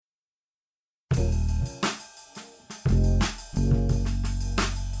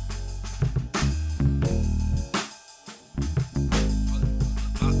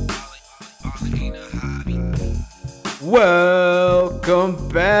Welcome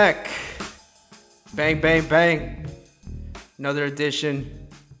back. Bang, bang, bang. Another edition.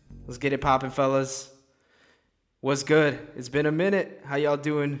 Let's get it popping, fellas. What's good? It's been a minute. How y'all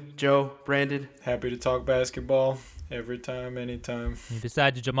doing, Joe, Brandon? Happy to talk basketball every time, anytime.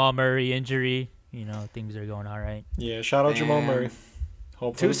 Besides the Jamal Murray injury, things are going all right. Yeah, shout out Jamal Murray.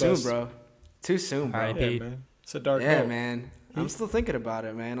 Hope Too soon, bro. Too soon, bro. All right, Yeah, man. It's a dark Yeah, night. man. I'm still thinking about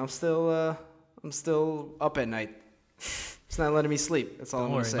it, man. I'm still up at night. It's not letting me sleep. That's all I'm Don't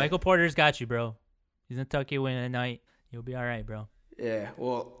gonna worry. say. Michael Porter's got you, bro. He's gonna tuck you in at night. You'll be all right, bro. Yeah,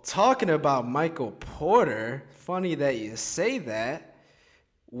 well, talking about Michael Porter, funny that you say that.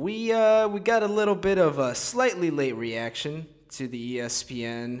 We got a little bit of a slightly late reaction to the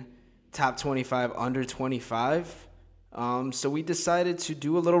ESPN Top 25 Under 25. So we decided to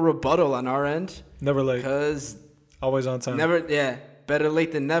do a little rebuttal on our end. Never late. Because Always on time. better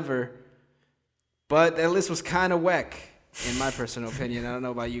late than never. But that list was kind of whack, in my personal opinion. I don't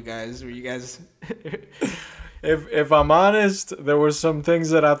know about you guys. Were you guys... If I'm honest, there were some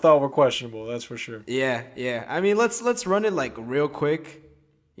things that I thought were questionable. That's for sure. Yeah. I mean, let's run it like real quick.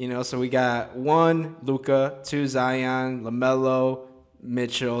 So we got 1, Luka, 2, Zion, LaMelo,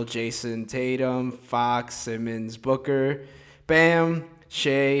 Mitchell, Jason Tatum, Fox, Simmons, Booker, Bam,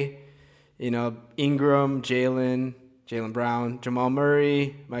 Shea, Ingram, Jalen Brown, Jamal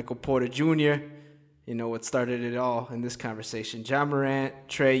Murray, Michael Porter Jr., what started it all in this conversation. Ja Morant,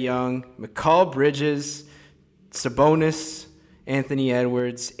 Trae Young, Mikal Bridges, Sabonis, Anthony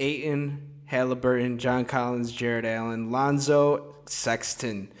Edwards, Ayton, Halliburton, John Collins, Jared Allen, Lonzo,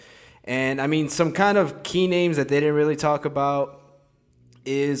 Sexton. And, I mean, some kind of key names that they didn't really talk about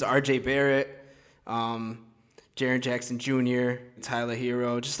is R.J. Barrett, Jaren Jackson Jr., Tyler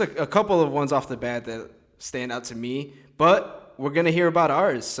Hero. Just a couple of ones off the bat that stand out to me. But we're going to hear about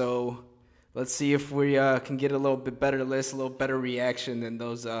ours, so... Let's see if we can get a little bit better list, a little better reaction than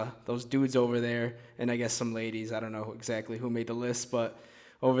those dudes over there, and I guess some ladies. I don't know exactly who made the list, but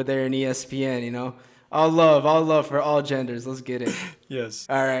over there in ESPN, all love for all genders. Let's get it. Yes.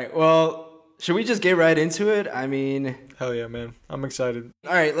 All right. Well, should we just get right into it? I mean, Hell yeah, man. I'm excited.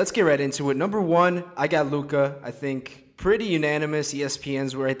 all right. Let's get right into it. Number 1, I got Luka. I think pretty unanimous.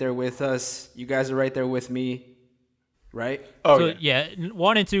 ESPN's right there with us. You guys are right there with me. Right? Oh, So, yeah.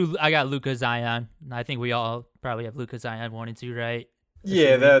 1 and 2, I got Luka Zion. I think we all probably have Luka Zion 1 and 2, right?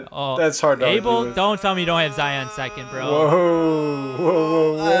 Yeah, that's hard to argue Abel, with. don't tell me you don't have Zion second, bro.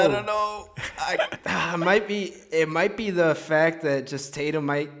 Whoa. I don't know. It might be the fact that just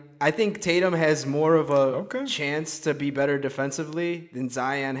I think Tatum has more of a chance to be better defensively than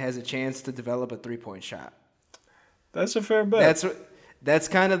Zion has a chance to develop a 3-point shot. That's a fair bet. That's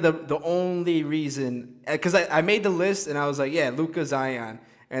kind of the only reason, because I made the list and I was like, yeah, Luka, Zion,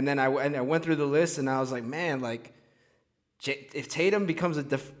 and then I went through the list and I was like, man, like if Tatum becomes a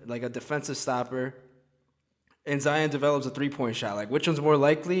defensive stopper and Zion develops a 3-point shot, like which one's more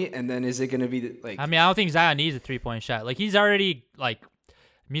likely? And then is it going to be like? I mean, I don't think Zion needs a 3-point shot. Like he's already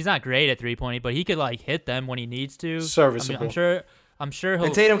he's not great at 3-point, but he could hit them when he needs to. Serviceable. I mean, I'm sure he'll.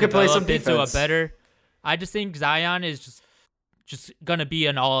 And Tatum could play some develop into defense. a better. I just think Zion is just gonna be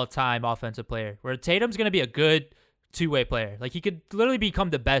an all-time offensive player, where Tatum's gonna be a good two-way player. Like he could literally become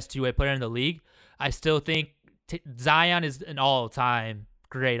the best two-way player in the league. I still think Zion is an all-time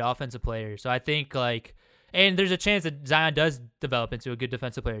great offensive player. So I think and there's a chance that Zion does develop into a good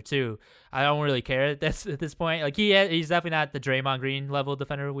defensive player too. I don't really care at this point. He's definitely not the Draymond Green level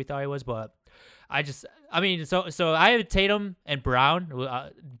defender we thought he was, but so I have Tatum and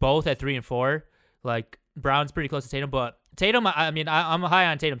Brown both at 3 and 4. Brown's pretty close to Tatum, but Tatum, I'm high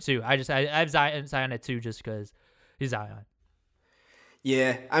on Tatum too. I have Zion at 2 just because he's Zion.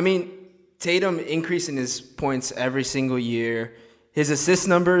 Yeah, I mean, Tatum increasing his points every single year, his assist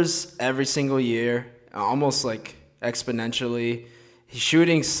numbers every single year, almost exponentially. He's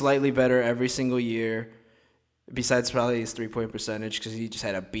shooting slightly better every single year, besides probably his 3-point percentage because he just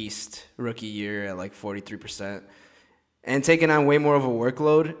had a beast rookie year at 43%, and taking on way more of a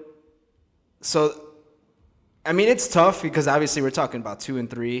workload. So, I mean, it's tough because obviously we're talking about 2 and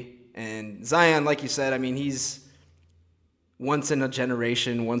 3. And Zion, like you said, I mean, he's once in a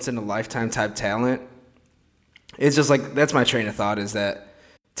generation, once in a lifetime type talent. It's just that's my train of thought is that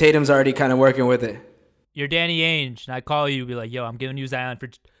Tatum's already kind of working with it. You're Danny Ainge, and I call you, be like, yo, I'm giving you Zion for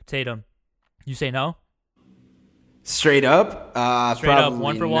Tatum. You say no? Straight up? Straight probably up,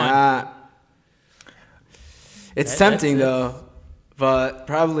 1 for not. 1. It's tempting, though. But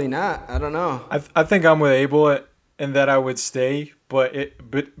probably not. I don't know. I think I'm with Abel in that I would stay, but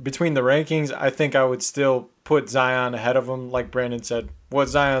between the rankings, I think I would still put Zion ahead of him. Like Brandon said, what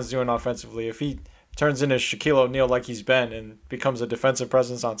Zion's doing offensively, if he turns into Shaquille O'Neal like he's been and becomes a defensive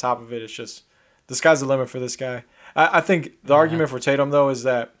presence on top of it, it's just the sky's the limit for this guy. I think the argument for Tatum, though, is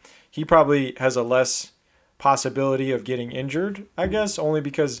that he probably has a less possibility of getting injured, I guess, only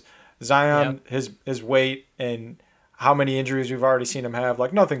because Zion, his weight and how many injuries we've already seen him have.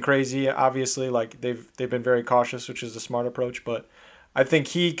 Like, nothing crazy, obviously. Like, they've been very cautious, which is the smart approach. But I think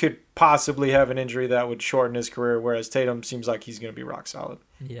he could possibly have an injury that would shorten his career, whereas Tatum seems like he's going to be rock solid.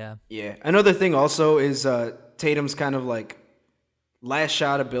 Yeah. Yeah. Another thing also is Tatum's kind of like last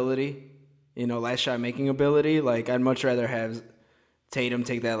shot ability, last shot making ability. Like, I'd much rather have Tatum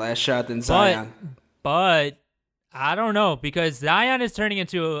take that last shot than Zion. But I don't know, because Zion is turning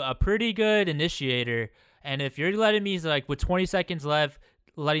into a pretty good initiator. And if you're letting me, like, with 20 seconds left,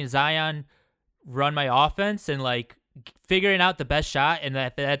 letting Zion run my offense and, like, figuring out the best shot, and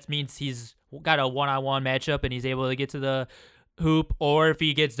that means he's got a one-on-one matchup and he's able to get to the hoop, or if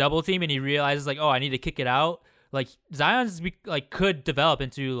he gets double team and he realizes, like, oh, I need to kick it out, like, Zion's, like, could develop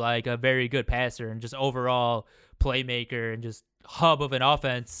into, like, a very good passer and just overall playmaker and just hub of an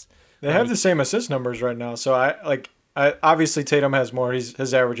offense. They have the same assist numbers right now, so I obviously Tatum has more.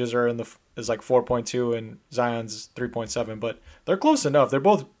 His averages are is like 4.2 and Zion's 3.7, but they're close enough. They're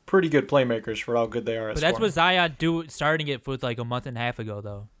both pretty good playmakers for how good they are at But that's scoring. what Zion starting it with like a month and a half ago,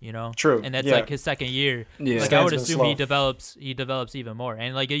 though. True. And that's yeah. like his second year. Yeah. Like, I would Stan's been assume slow. he develops even more.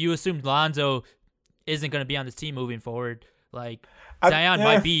 And like, you assumed Lonzo isn't going to be on this team moving forward. Like, Zion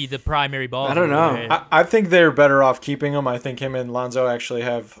might be the primary ball. I don't know. I think they're better off keeping him. I think him and Lonzo actually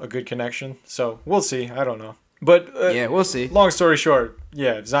have a good connection. So we'll see. I don't know. But yeah, we'll see. Long story short,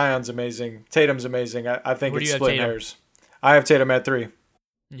 yeah, Zion's amazing. Tatum's amazing. I think Where do it's you have splitting Tatum? hairs. I have Tatum at 3.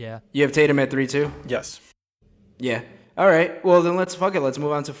 Yeah. You have Tatum at 3 too? Yes. Yeah. All right. Well, then let's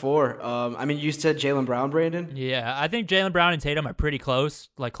move on to 4. I mean, you said Jaylen Brown, Brandon? Yeah. I think Jaylen Brown and Tatum are pretty close,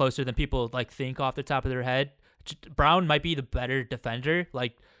 like closer than people like think off the top of their head. Brown might be the better defender.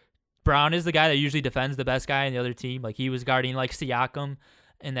 Like, Brown is the guy that usually defends the best guy in the other team. Like, he was guarding like Siakam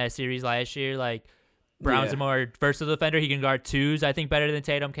in that series last year. Like, Brown's a more versatile defender. He can guard twos, I think, better than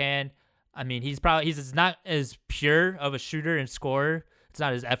Tatum can. I mean, he's not as pure of a shooter and scorer. It's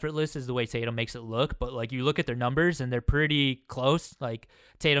not as effortless as the way Tatum makes it look. But like, you look at their numbers and they're pretty close. Like,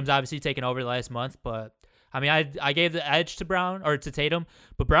 Tatum's obviously taken over the last month, but I mean, I gave the edge to Brown or to Tatum,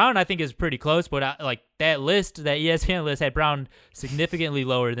 but Brown I think is pretty close. But like, that ESPN list had Brown significantly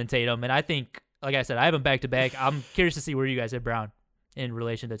lower than Tatum, and I think, like I said, I have him back to back. I'm curious to see where you guys have Brown in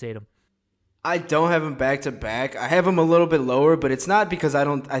relation to Tatum. I don't have him back to back. I have him a little bit lower, but it's not because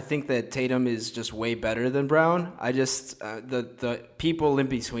I think that Tatum is just way better than Brown. I just the people in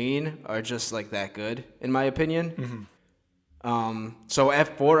between are just like that good, in my opinion. Mm-hmm. So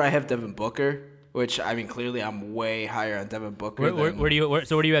at 4 I have Devin Booker, which I mean clearly I'm way higher on Devin Booker. Where do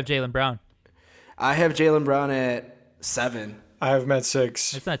you have Jaylen Brown? I have Jaylen Brown at 7. I have him at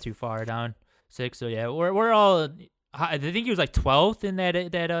 6. It's not too far down, 6. So yeah, we're all. I think he was like 12th in that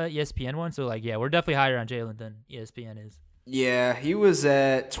ESPN one. So like, yeah, we're definitely higher on Jaylen than ESPN is. Yeah, he was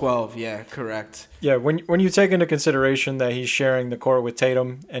at 12. Yeah, correct. Yeah, when you take into consideration that he's sharing the court with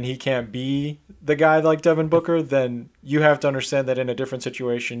Tatum and he can't be the guy like Devin Booker, then you have to understand that in a different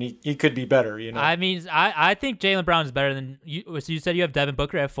situation, he could be better, I mean, I think Jaylen Brown is better than you. So you said you have Devin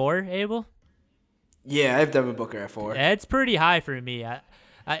Booker at 4, Abel? Yeah, I have Devin Booker at 4. That's pretty high for me.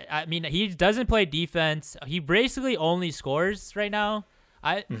 I mean, he doesn't play defense. He basically only scores right now.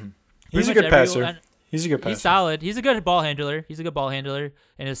 He's a good passer. He's a good passer. He's solid. He's a good ball handler.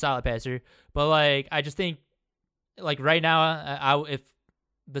 And a solid passer. But like, I just think, like, right now, if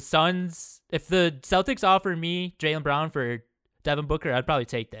the Celtics offer me Jaylen Brown for Devin Booker, I'd probably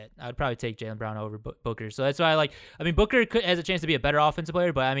take that. I'd probably take Jaylen Brown over Booker. So that's why Booker has a chance to be a better offensive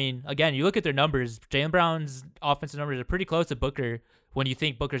player. But I mean, again, you look at their numbers. Jaylen Brown's offensive numbers are pretty close to Booker when you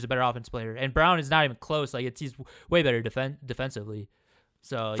think Booker's a better offensive player, and Brown is not even close. Like, he's way better defensively.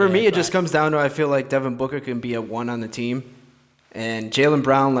 So for me, it just comes down to I feel like Devin Booker can be a 1 on the team, and Jaylen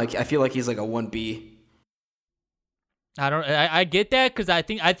Brown, like, I feel like he's like a 1B. I get that, because I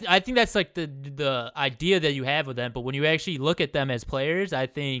think that's like the idea that you have with them, but when you actually look at them as players, I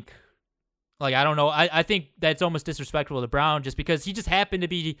think, like, I don't know, I think that's almost disrespectful to Brown, just because he just happened to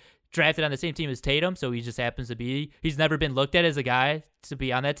be drafted on the same team as Tatum, so he just happens to be. He's never been looked at as a guy to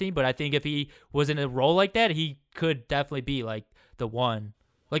be on that team, but I think if he was in a role like that, he could definitely be like the 1.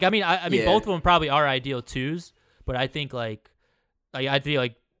 Like, I mean, both of them probably are ideal 2s, but I think I feel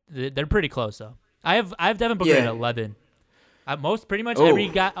like they're pretty close though. I have Devin Booker at 11. Pretty much every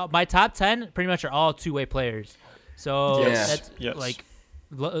guy, my top 10 pretty much are all 2-way players. So that's like,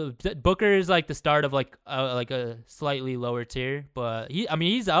 Booker is like the start of like a slightly lower tier, but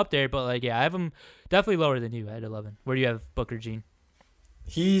he's up there, but like yeah, I have him definitely lower than you at 11. Where do you have Booker, Gene?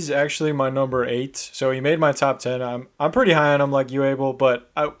 He's actually my number 8, so he made my top 10. I'm pretty high on him, like you, Abel, but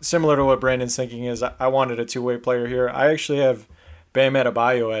similar to what Brandon's thinking is, I wanted a two-way player here. I actually have Bam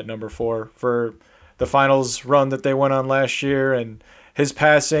Adebayo at number 4 for the finals run that they went on last year, and his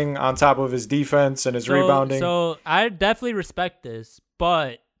passing on top of his defense and his rebounding. So I definitely respect this,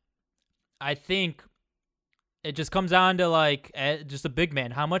 but I think it just comes down to like just a big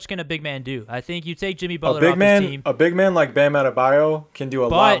man. How much can a big man do? I think you take Jimmy Butler off his team. A big man like Bam Adebayo can do a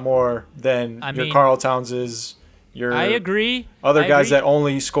lot more than your Karl Townses, your I agree. Other guys that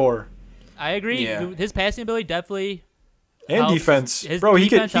only score. I agree. Yeah. His passing ability definitely and helps. defense. His Bro,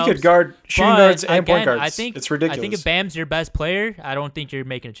 defense he could guard shooting guards and point guards. I think it's ridiculous. I think if Bam's your best player, I don't think you're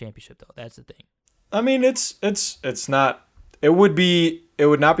making a championship though. That's the thing. I mean, it's not. It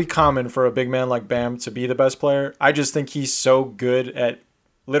would not be common for a big man like Bam to be the best player. I just think he's so good at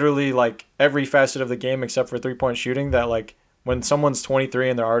literally like every facet of the game except for 3-point shooting that like when someone's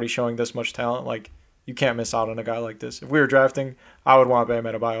 23 and they're already showing this much talent, like you can't miss out on a guy like this. If we were drafting, I would want Bam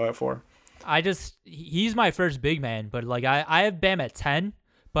Adebayo at 4. He's my first big man, but like I have Bam at 10,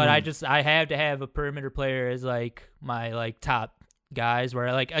 but I have to have a perimeter player as like my like top guys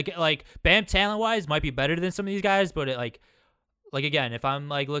where like Bam talent wise might be better than some of these guys, but it like again, if I'm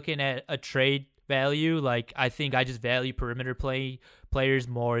like looking at a trade value, like I think I just value perimeter players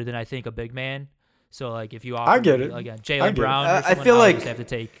more than I think a big man. So like if you offer, I get it again, Jaylen Brown, I feel like just have to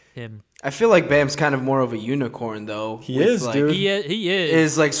take him. I feel like Bam's kind of more of a unicorn though. He is, like, dude. He is.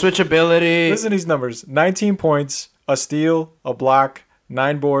 Is like switchability. Listen to these numbers: 19 points, a steal, a block,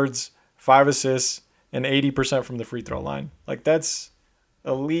 9 boards, 5 assists, and 80% from the free throw line. Like that's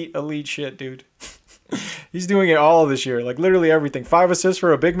elite shit, dude. He's doing it all this year, like literally everything. 5 assists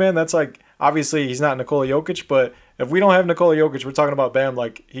for a big man. That's like obviously he's not Nikola Jokic, but if we don't have Nikola Jokic, we're talking about Bam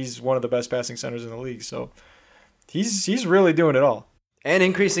like he's one of the best passing centers in the league. So he's really doing it all and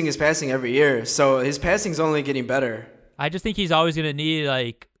increasing his passing every year. So his passing's only getting better. I just think he's always gonna need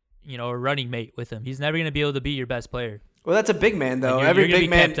like a running mate with him. He's never gonna be able to be your best player. Well, that's a big man though. Every big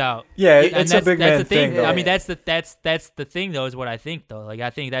man kept out. Yeah, it's a big man the thing. though. I mean, that's the thing though. Is what I think though. Like I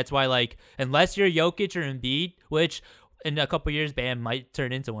think that's why like unless you're Jokic or Embiid, which in a couple years Bam might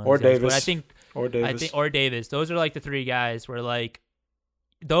turn into one. Or of those Davis. Guys, but I think or Davis. Those are like the 3 guys where like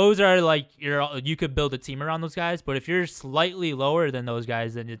those are like you could build a team around those guys. But if you're slightly lower than those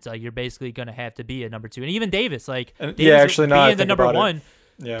guys, then it's like you're basically gonna have to be a number 2. And even Davis, like Davis being the number 1.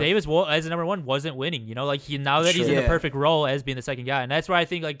 Yeah. Davis as a number 1 wasn't winning, like now that he's in the perfect role as being the second guy, and that's where I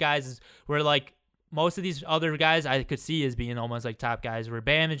think like guys where like most of these other guys I could see as being almost like top guys. Where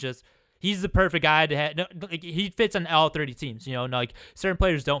Bam is just he's the perfect guy to have. Like he fits on all 30 teams. Like certain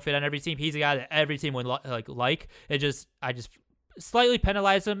players don't fit on every team. He's a guy that every team would like. I just slightly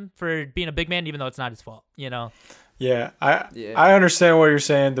penalize him for being a big man, even though it's not his fault. Yeah, I understand what you're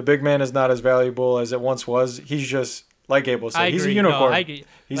saying. The big man is not as valuable as it once was. He's just. Like Abel said, he's a unicorn.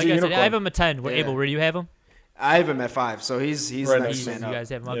 He's a unicorn. I have him at 10. Abel, where do you have him? I have him at 5, so he's right next man up. You guys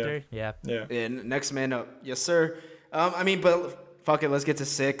have him up there? Yeah, next man up. Yes, sir. I mean, but fuck it, let's get to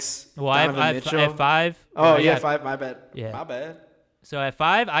 6. Well, I have 5. Oh, yeah, 5. My bad. Yeah. My bad. So at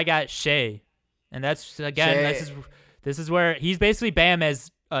 5, I got Shea. And that's, again, this is where he's basically Bam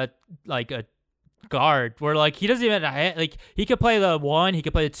as a guard where like he doesn't even like he could play the 1, he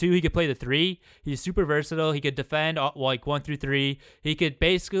could play the 2, he could play the 3. He's super versatile. He could defend like 1 through 3. He could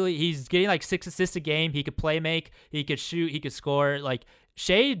basically he's getting like 6 assists a game. He could play make. He could shoot. He could score. Like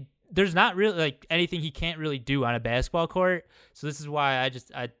Shea, there's not really like anything he can't really do on a basketball court. So this is why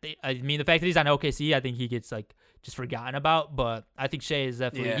I mean the fact that he's on OKC, I think he gets like just forgotten about. But I think Shea is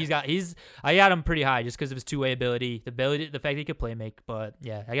definitely I got him pretty high just because of his 2-way ability, the fact that he could play make. But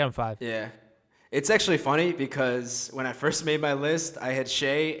yeah, I got him 5. Yeah. It's actually funny because when I first made my list, I had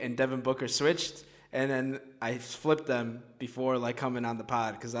Shea and Devin Booker switched, and then I flipped them before like coming on the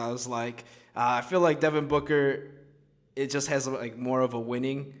pod because I was like, I feel like Devin Booker, it just has like more of a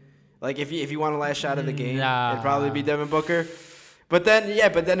winning. Like if you want a last shot of the game, it'd probably be Devin Booker. But then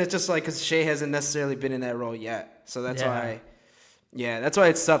it's just like because Shea hasn't necessarily been in that role yet, so that's why. Yeah, that's why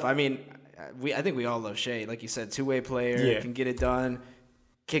it's tough. I mean, I think we all love Shea, like you said, 2-way player, can get it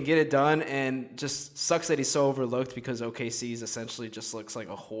done, and just sucks that he's so overlooked because OKC's essentially just looks like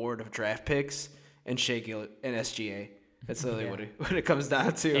a horde of draft picks and Shea Gilgeous and SGA. That's literally what it comes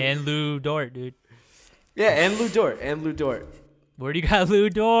down to. And Lou Dort, dude. Yeah, and Lou Dort. Where do you got Lou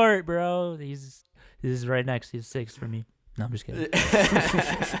Dort, bro? This is right next. He's 6 for me. No, I'm just kidding.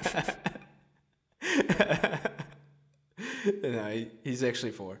 No, he's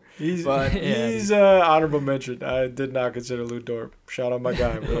actually 4. He's But he's honorable mention. I did not consider Lou Dort. Shout out my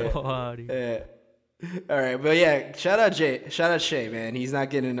guy. Bro. Oh, dude. yeah. All right, but yeah, shout out Shea, man. He's not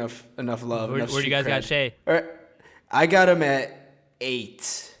getting enough love. Where enough do you street guys got cred. Shea? All right, I got him at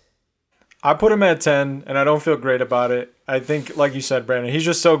 8. I put him at 10, and I don't feel great about it. I think, like you said, Brandon, he's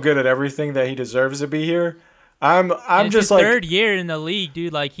just so good at everything that he deserves to be here. I'm And it's just his like, third year in the league,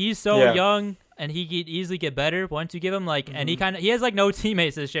 dude. Like he's so Yeah. young, and he could easily get better once you give him like. And he has like no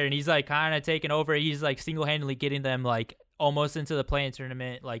teammates this year, and he's like kind of taking over. He's like single handedly getting them like almost into the play-in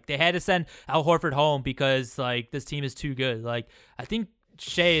tournament. Like they had to send Al Horford home because like this team is too good. Like I think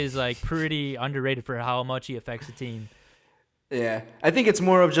Shea is like pretty underrated for how much he affects the team. Yeah, I think it's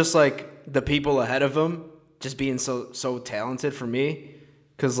more of just like the people ahead of him just being so talented for me,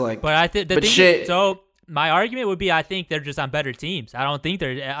 because like. But I think the But thing Shea- so my argument would be I think they're just on better teams. I don't think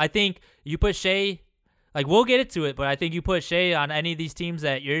they're. I think you put Shea, like we'll get into it, but I think you put Shea on any of these teams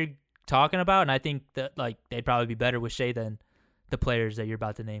that you're talking about, and I think that like they'd probably be better with Shea than the players that you're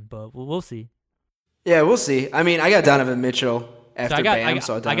about to name. But we'll see. Yeah, we'll see. I mean, I got Donovan Mitchell after I got Bam,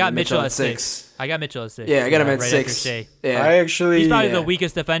 so I got Mitchell at 6. 6. I got Mitchell at 6. Yeah, I got him at right 6. after Shea. Yeah, I actually, He's probably Yeah. the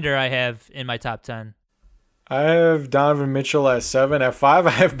weakest defender I have in my top 10. I have Donovan Mitchell at 7. At 5, I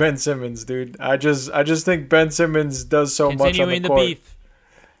have Ben Simmons, dude. I just think Ben Simmons does so much on Continuing the the court. beef.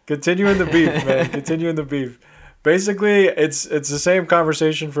 Continuing the beef, man. Continuing the beef. Basically, it's the same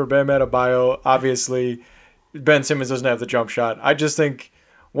conversation for Bam Adebayo. Obviously, Ben Simmons doesn't have the jump shot. I just think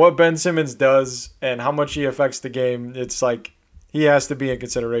what Ben Simmons does and how much he affects the game, it's like he has to be in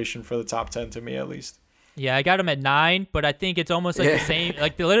consideration for the top 10 to me at least. Yeah, I got him at 9, but I think it's almost like Yeah. the same,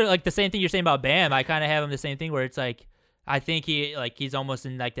 like the same thing you're saying about Bam. I kind of have him the same thing where it's like, I think he's almost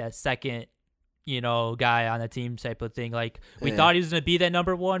in like that second, guy on the team type of thing. Like we Yeah. thought he was gonna be that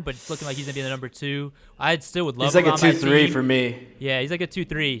number 1, but it's looking like he's gonna be the number 2. I still would love he's like him a on my 2-3 team. for me. Yeah, he's like a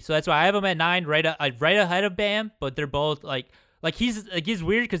 2-3. So that's why I have him at 9, right ahead of Bam. But they're both like he's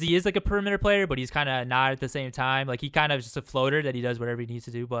weird because he is like a perimeter player, but he's kind of not at the same time. Like he kind of just a floater that he does whatever he needs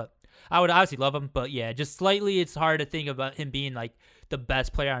to do. But I would obviously love him. But yeah, just slightly, it's hard to think about him being like the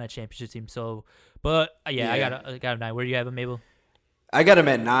best player on a championship team. So, but yeah, Yeah. I got him 9. Where do you have him, Mabel? I got him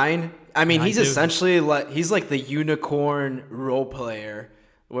at 9. I mean, 9 he's too. essentially he's like the unicorn role player,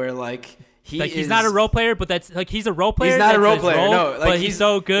 where like He's not a role player, but that's like he's a role player. He's not a that's role his player, no, like, but he's he's-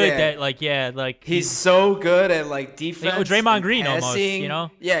 so good yeah. that He's so good at like defense. Draymond and Green almost, passing.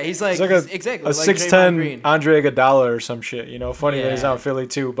 Yeah, he's like, He's like exactly a like 6'10 Draymond Green. Andre Iguodala or some shit. Funny that he's Yeah. out in Philly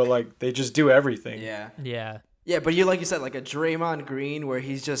too, but like they just do everything. yeah. Yeah, but like you said, like a Draymond Green, where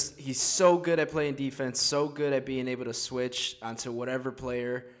he's so good at playing defense, so good at being able to switch onto whatever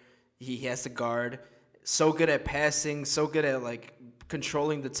player he has to guard, so good at passing, so good at like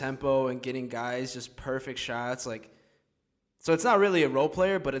controlling the tempo and getting guys just perfect shots. Like, so it's not really a role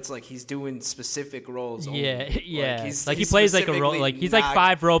player, but it's like he's doing specific roles. only. Yeah, yeah. Like, he he's plays like a role. specifically Like he's like not-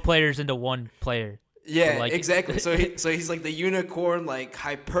 5 role players into one player. Yeah, So, like- exactly. So he's like the unicorn, like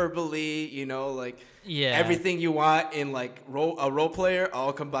hyperbole, like Yeah. everything you want in like a role player,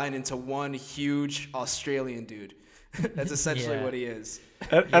 all combined into one huge Australian dude. That's essentially Yeah. what he is.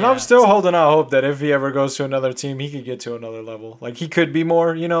 And Yeah. I'm still holding out hope that if he ever goes to another team, he could get to another level. Like he could be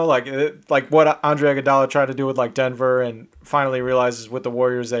more, like what Andre Iguodala tried to do with like Denver, and finally realizes with the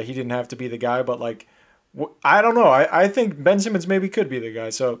Warriors that he didn't have to be the guy. But like, I don't know. I think Ben Simmons maybe could be the guy.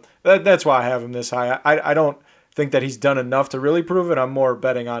 So that's why I have him this high. I don't think that he's done enough to really prove it. I'm more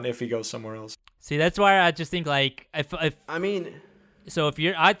betting on if he goes somewhere else. See, that's why I just think like if I mean, so if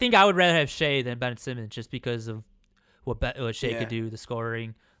you're, I think I would rather have Shea than Ben Simmons just because of what Shea Yeah. could do, the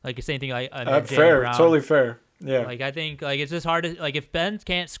scoring. Like the same thing like Fair, Brown. totally fair. Yeah. Like I think like it's just hard to like if Ben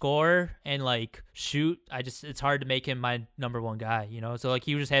can't score and like shoot, it's hard to make him my number 1 guy, So like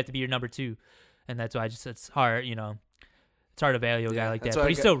he would just have to be your number 2, and that's why it's hard, It's hard to value a guy Yeah, like that's that, why but I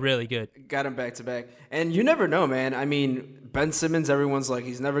he's got- still really good. got him back to back, and you never know, man. I mean, Ben Simmons, everyone's like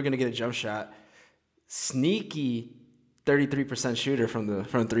he's never gonna get a jump shot. Sneaky 33% shooter from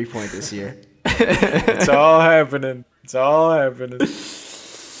 3-point this year. It's all happening. It's all happening.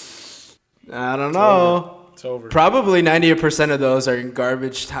 I don't know. It's over. Probably 90% of those are in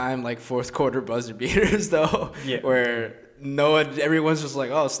garbage time, like fourth quarter buzzer beaters, though. Yeah. Where everyone's just like,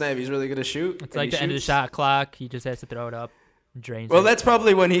 oh snap, he's really gonna shoot. It's and like he the end of the shoots. shot clock. He just has to throw it up and drains Well, it. that's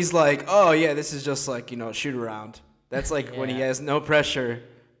probably when he's like, oh yeah, this is just like shoot around. That's like when he Yeah. has no pressure.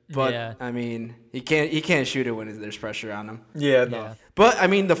 But Yeah. I mean, he can't shoot it when there's pressure on him. Yeah, no. Yeah. But I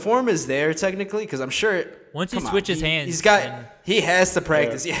mean, the form is there technically because I'm sure Once he come on, switches hands, he's got then- he has to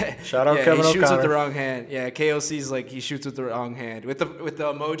practice. Yeah, Shout out yeah, Kevin he shoots with O'Connor. the wrong hand. Yeah, KOC's like he shoots with the wrong hand with the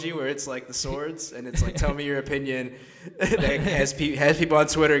emoji where it's like the swords and it's like tell me your opinion. That has people on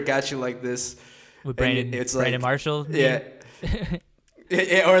Twitter got you like this. with And Brandon Marshall. Yeah.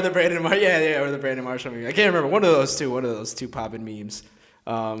 Yeah, or the Brandon or the Brandon Marshall meme. I can't remember one of those two popping memes.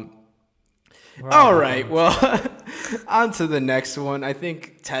 All right, well, on to the next one. I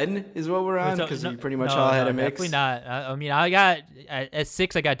think 10 is what we're on because we pretty much all had a mix. Definitely not. I mean, I got at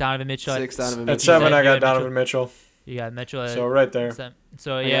 6. I got Donovan Mitchell. 6 Donovan At Mitchell. 7, I You got had Donovan Mitchell. You got Mitchell. So right there.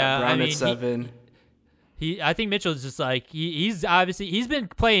 So I got yeah, Brown I mean, at 7. I think Mitchell's just like he's obviously he's been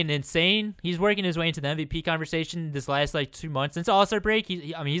playing insane. He's working his way into the MVP conversation this last like 2 months since All-Star break.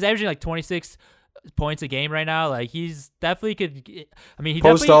 He's averaging like 26 points a game right now. Like he's definitely could. I mean, he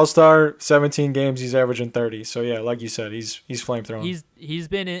Post definitely All-Star, 17 games, he's averaging 30. So yeah, like you said, he's flamethrowing. he's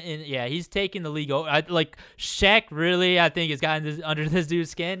been he's taken the league over. Like Shaq really I think has gotten under this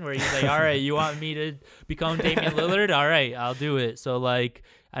dude's skin where he's like, all right, you want me to become Damian Lillard? All right, I'll do it. So like.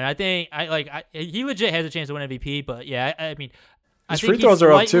 And I think he legit has a chance to win MVP, but yeah, I mean, I His think free throws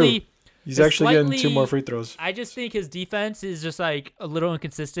are up too. slightly- He's actually getting 2 slightly- more free throws. I just think his defense is just like a little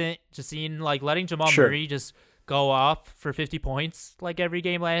inconsistent. Just seeing like letting Jamal Sure. Murray just go off for 50 points like every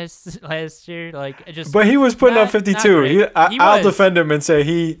game last year. Like it just. But he was putting up not 52. great. I'll was. defend him and say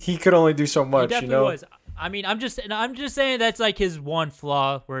he could only do so He much. definitely was. I mean, I'm just saying that's like his one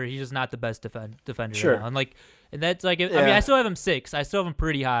flaw where he's just not the best defender. Sure. Right now. And that's like, I mean, Yeah. I still have him 6. I still have him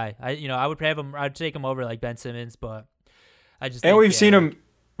pretty high. I'd take him over like Ben Simmons, but I just. And think, we've seen him.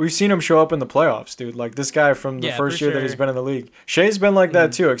 We've seen him show up in the playoffs, dude. Like this guy from the Yeah, first for year that he's sure. been in the league. Shea's been like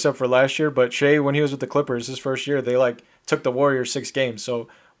that too, except for last year. But Shea, when he was with the Clippers, his first year, they like took the Warriors 6 games. So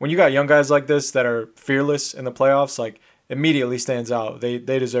when you got young guys like this that are fearless in the playoffs, like immediately stands out. They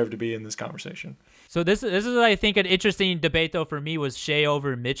deserve to be in this conversation. So this is I think an interesting debate though for me was Shea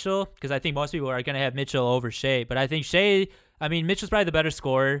over Mitchell because I think most people are gonna have Mitchell over Shea, but I think Shea. I mean, Mitchell's probably the better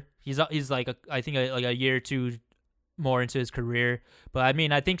scorer. He's like I think like a year or two more into his career, but I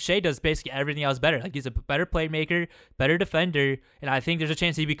mean I think Shea does basically everything else better. Like he's a better playmaker, better defender, and I think there's a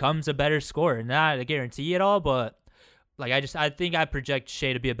chance he becomes a better scorer. Not a guarantee at all, but like I think I project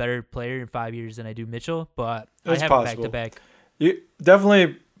Shea to be a better player in 5 years than I do Mitchell, but It's I have possible. him back to back. You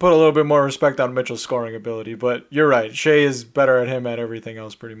definitely put a little bit more respect on Mitchell's scoring ability, but you're right. Shea is better at him at everything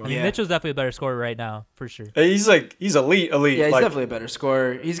else, pretty much. I mean, Yeah. Mitchell's definitely a better scorer right now for sure. He's elite. Yeah, he's like, definitely a better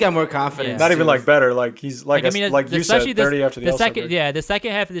scorer. He's got more confidence. not even too. like better. Like he's like you said, especially 30 after the All-Star second, break. yeah, the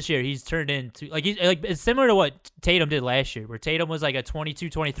second half of this year, he's turned into like it's similar to what Tatum did last year, where Tatum was like a 22,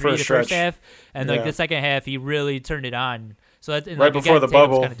 23 For a the stretch. first half, and like Yeah. the second half he really turned it on. So that's and, Right like, before again, the Tatum's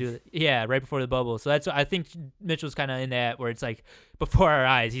bubble. kinda do it. Yeah, right before the bubble. So that's I think Mitchell's kind of in that where it's like before our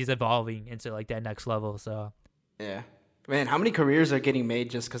eyes, he's evolving into like that next level. So Yeah. Man, how many careers are getting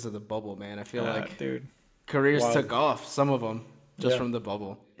made just because of the bubble, man? I feel like Dude. careers Wild. took off, some of them, just Yeah. from the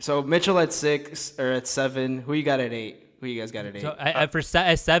bubble. So Mitchell at 6 or at 7. Who you got at 8? Who you guys got at 8?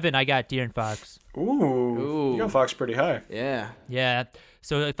 at 7, I got De'Aaron Fox. Ooh. You got Fox pretty high. Yeah. Yeah.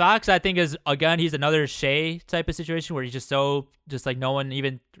 So Fox, I think, is again he's another Shea type of situation where he's just like no one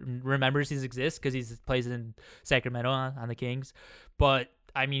even remembers he exists because he plays in Sacramento on the Kings. But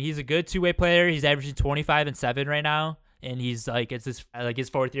I mean, he's a good 2-way player. He's averaging 25 and 7 right now, and he's like it's his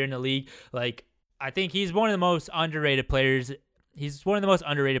 4th year in the league. Like I think he's one of the most underrated players. He's one of the most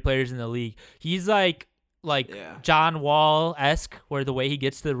underrated players in the league. He's like Yeah. John Wall-esque, where the way he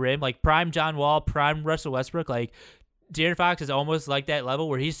gets to the rim, like prime John Wall, prime Russell Westbrook, like. De'Aaron Fox is almost like that level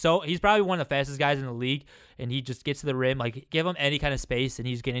where he's probably one of the fastest guys in the league, and he just gets to the rim. Like give him any kind of space, and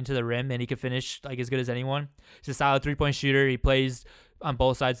he's getting to the rim, and he can finish like as good as anyone. He's a solid 3-point shooter. He plays on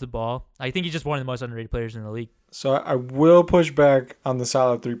both sides of the ball. I think he's just one of the most underrated players in the league. So I will push back on the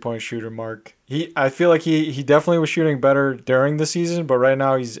solid 3-point shooter mark. I feel like he definitely was shooting better during the season, but right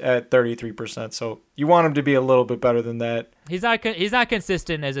now he's at 33%. So you want him to be a little bit better than that. He's not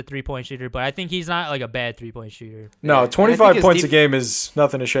consistent as a 3-point shooter, but I think he's not like a bad 3-point shooter. No, Yeah. 25 And I think points a his game is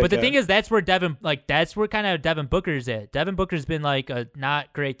nothing to shake But the at. thing is, that's where kind of Devin Booker's at. Devin Booker's been like a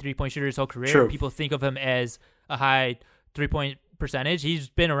not great 3-point shooter his whole career. True. People think of him as a high 3-point percentage. He's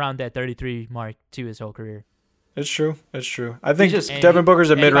been around that 33 mark to his whole career. It's true. I think just- Devin Booker's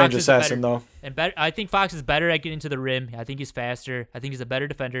a and mid-range Fox is a assassin, though. And I think Fox is better at getting to the rim. I think he's faster. I think he's a better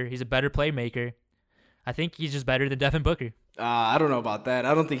defender. He's a better playmaker. I think he's just better than Devin Booker. I don't know about that.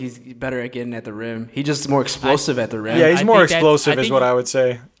 I don't think he's better at getting at the rim. He's just more explosive at the rim. Yeah, he's I more think that's- explosive I is think- what I would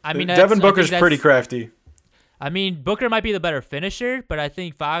say. I mean, Devin I Booker's think pretty that's- crafty. I mean, Booker might be the better finisher, but I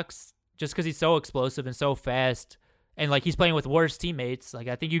think Fox, just because he's so explosive and so fast, and like he's playing with worse teammates, like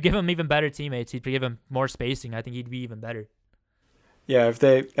I think you give him even better teammates, he'd give him more spacing. I think he'd be even better. Yeah, if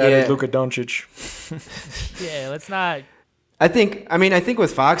they added Luka Doncic. Yeah, let's not. I think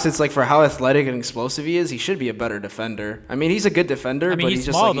with Fox, it's like for how athletic and explosive he is, he should be a better defender. I mean, he's a good defender, but he's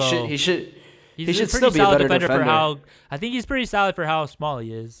just small, like though. he should He's a still pretty be a solid better defender defender. for how. I think he's pretty solid for how small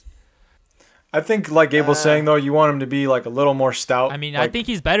he is. I think, like Gabe was saying, though, you want him to be like a little more stout. I mean, like, I think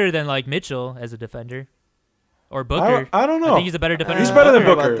he's better than like Mitchell as a defender, or Booker. I don't know. I think he's a better defender. He's than better than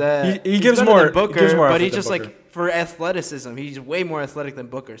Booker. Booker. About that. He He's gives better more. than Booker, he gives more but effort he's than just Booker. like for athleticism, he's way more athletic than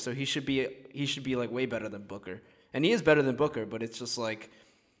Booker, so he should be like way better than Booker, and he is better than Booker. But it's just like,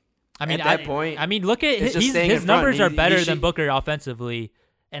 I mean, at that point, I mean, look at it's just staying his in front. numbers are He better than should- Booker offensively,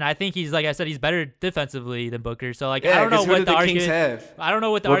 and I think he's like I said, he's better defensively than Booker. So like, Yeah, I don't know 'cause who what do the Kings argument. have? I don't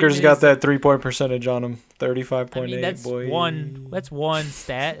know what the Booker's argument got is. that 3-point percentage on him, 35.8. I mean, that's boy. one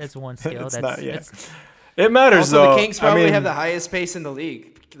stat. That's one skill. It's that's not. Yeah. that's- It matters Also, though. the Kings probably I mean, have the highest pace in the league.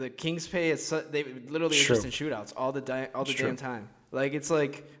 The Kings pay they literally are True. just in shootouts all the True. damn time. Like it's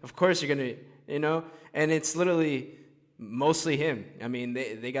like, of course you're gonna, and it's literally mosely him. I mean,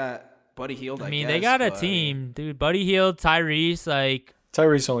 they got Buddy Hield. I mean, they got a team, dude. Buddy Hield, Tyrese, like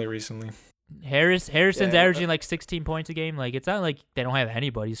Tyrese only recently. Harrison's Yeah, averaging like 16 points a game. Like it's not like they don't have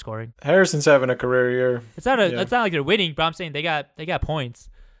anybody scoring. Harrison's having a career year. It's not Yeah. it's not like they're winning, but I'm saying they got points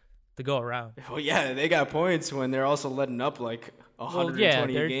to go around. Well, yeah, they got points when they're also letting up like 120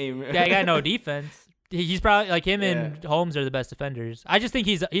 yeah, a game. They got no defense. He's probably like him and Holmes are the best defenders. I just think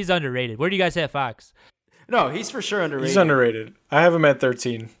he's underrated. Where do you guys have Fox? No, he's for sure underrated. He's underrated. I have him at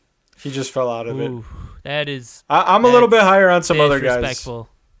 13. He just fell out of it. Ooh, that is. I'm a little bit that's higher on some other guys. Disrespectful.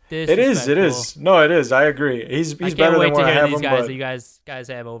 It is. No, it is. I agree. He's I can't better wait than to where I hear have these him. guys But that you guys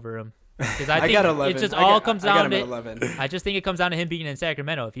have over him. Because I think got 11. it just I all got- comes I got down him to. at 11. I just think it comes down to him being in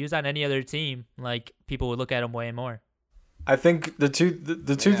Sacramento. If he was on any other team, like people would look at him way more. I think the two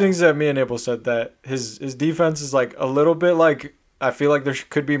Yeah. things that me and Abel said, that his defense is like a little bit like, I feel like there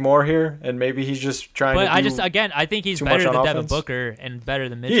could be more here, and maybe he's just trying But to I think he's too better much than on Devin offense. Booker and better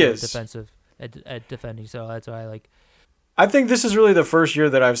than He Mitchell is. defensive at defending. So that's why I like. I think this is really the first year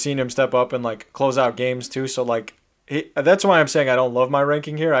that I've seen him step up and like close out games too. So like, that's why I'm saying I don't love my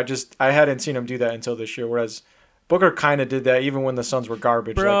ranking here. I hadn't seen him do that until this year. Whereas Booker kind of did that even when the Suns were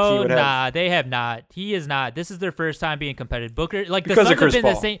garbage. Like, he Bro, would have, nah, they have not. He is not. This is their first time being competitive. Booker, like the Because of Suns have Chris been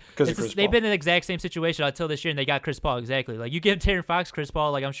the Paul. same. Because of Chris They've Paul. been in the exact same situation until this year, and they got Chris Paul exactly. Like you give Taryn Fox Chris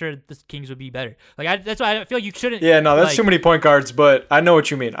Paul, like I'm sure the Kings would be better. Like that's why I feel like you shouldn't. Yeah, no, that's like, too many point guards. But I know what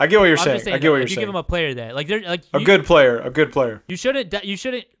you mean. I get what you're I'm saying. just saying I get what that, you're like, you saying. give him a player that, like they're like A good player. You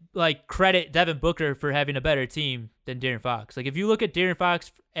shouldn't like credit Devin Booker for having a better team than De'Aaron Fox. Like if you look at De'Aaron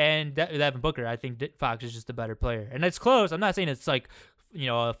Fox and Devin Booker, I think Fox is just a better player, and it's close. I'm not saying it's like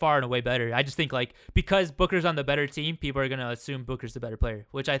far and away better. I just think like because Booker's on the better team, people are gonna assume Booker's the better player,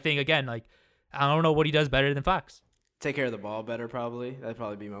 which I think again like I don't know what he does better than Fox. Take care of the ball better, probably. That'd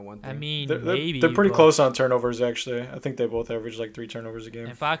probably be my one thing. I mean, They're maybe pretty but- close on turnovers actually. I think they both average like 3 turnovers a game.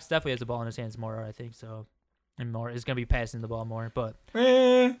 And Fox definitely has the ball in his hands more, I think so. And more is going to be passing the ball more, but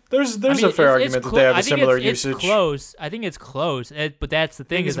There's I mean, a fair it's argument that clo- they have I a think similar it's usage. close. I think it's close, but that's the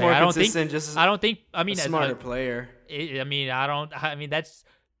thing he's is that more I don't think consistent, just I don't think I a mean as smarter player. I mean that's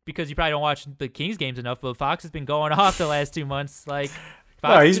because you probably don't watch the Kings games enough. But Fox has been going off the last 2 months. Like,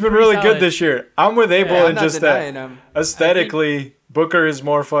 Fox No, he's been pretty really solid. good this year. I'm with Abel Yeah, I'm in not just that denying him. aesthetically, Booker is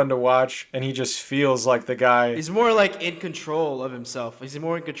more fun to watch, and he just feels like the guy. He's more like in control of himself. He's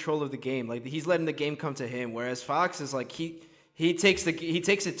more in control of the game. Like he's letting the game come to him. Whereas Fox is like he takes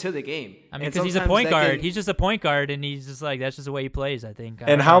it to the game. I mean, And because he's a sometimes point that guard. can- He's just a point guard, and he's just like that's just the way he plays. I think. I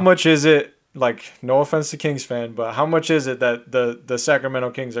And don't how know. much is it, like, no offense to Kings fan, but how much is it that the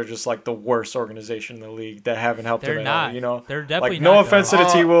Sacramento Kings are just like the worst organization in the league that haven't helped They're him not. at all? They're definitely like, no not, offense though. to the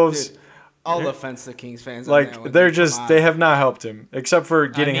T-Wolves. Dude, all offense to Kings fans. on that Like, one, they're dude. just, Come on. they have not helped him, except for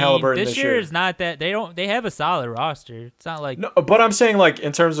getting I mean, Halliburton this this year. is not that they have a solid roster. It's not like No, but I'm saying, like,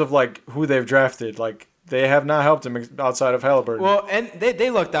 in terms of, like, who they've drafted, like, they have not helped him outside of Halliburton. Well, and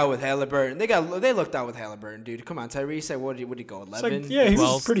they lucked out with Halliburton. They lucked out with Halliburton, dude. Come on, Tyrese said what did he go 11? yeah, he was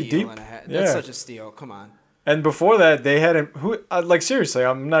 12 pretty Steal deep. and a half. Yeah. That's such a steal. Come on. And before that, they hadn't, like, seriously,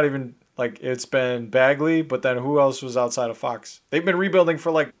 I'm not even, like, it's been Bagley, but then who else was outside of Fox? They've been rebuilding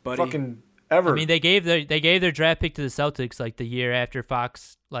for, like, Buddy. fucking ever. I mean, they gave their draft pick to the Celtics like the year after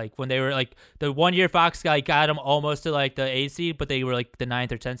Fox, like when they were like the 1 year Fox got them almost to like the 8th seed, but they were like the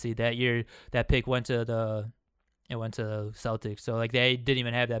 9th or 10th seed that year. That pick went to the Celtics, so like they didn't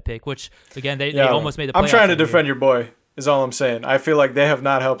even have that pick, which again they almost made the playoffs. I'm trying to that year. defend your boy. is all I'm saying. I feel like they have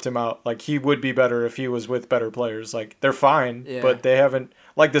not helped him out. Like, he would be better if he was with better players. Like, they're fine, but they haven't.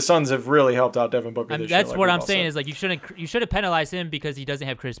 Like, the Suns have really helped out Devin Booker this year. That's what I'm saying is, like, you shouldn't penalize him because he doesn't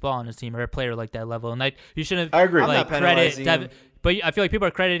have Chris Paul on his team or a player like that level. And, like, you shouldn't, I agree. like, credit Devin. But I feel like people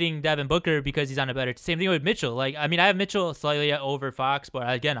are crediting Devin Booker because he's on a better. Same thing with Mitchell. Like, I mean, I have Mitchell slightly over Fox,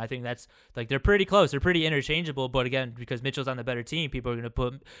 but again, I think that's like they're pretty close. They're pretty interchangeable. But again, because Mitchell's on the better team, people are going to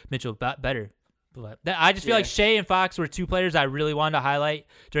put Mitchell better. But I just feel like Shea and Fox were two players I really wanted to highlight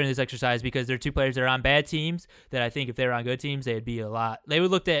during this exercise because they're two players that are on bad teams that I think if they were on good teams, they'd be they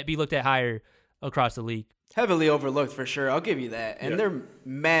would be looked at higher across the league. Heavily overlooked for sure. I'll give you that. And they're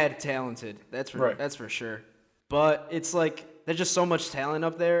mad talented. That's for sure. But it's like there's just so much talent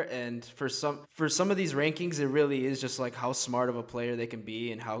up there, and for some of these rankings, it really is just like how smart of a player they can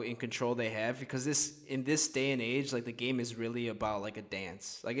be and how in control they have. Because in this day and age, like the game is really about like a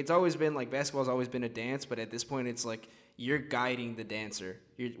dance. Like it's always been like basketball's always been a dance, but at this point, it's like you're guiding the dancer,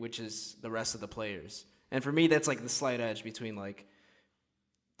 which is the rest of the players. And for me, that's like the slight edge between like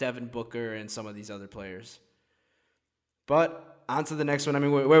Devin Booker and some of these other players. But on to the next one. I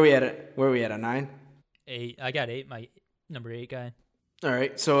mean, where are we at? Where are we at? A 9? 8. I got 8. My number 8 guy. All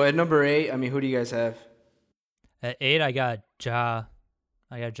right. So at number 8, I mean, who do you guys have? At 8, I got Ja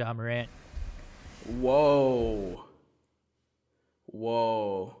Morant. Whoa.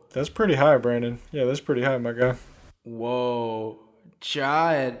 That's pretty high, Brandon. Yeah, that's pretty high, my guy. Whoa. Ja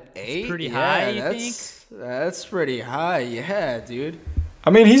at 8? It's pretty high, you think? That's pretty high. Yeah, dude. I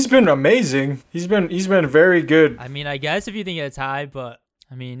mean, he's been amazing. He's been very good. I mean, I guess if you think it's high, but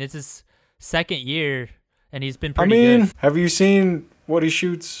I mean, it's his second year, and he's been pretty good. Have you seen what he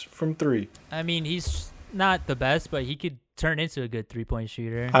shoots from 3? I mean, he's not the best, but he could turn into a good 3-point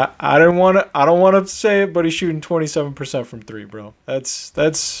shooter. I don't want to say it, but he's shooting 27% from 3, bro. That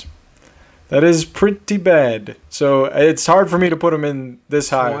is pretty bad. So it's hard for me to put him in this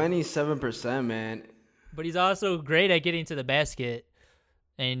high. 27%, man. But he's also great at getting to the basket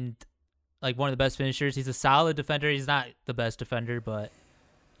and like one of the best finishers. He's a solid defender. He's not the best defender, but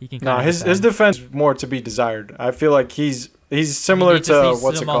he can. His defense more to be desired. I feel like he's similar to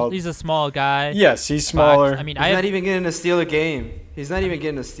what's it called? He's a small guy. Yes, he's smaller. I mean, he's not even getting to steal a game. He's not even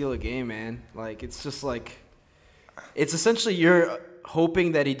getting to steal a game, man. Like it's just like it's essentially you're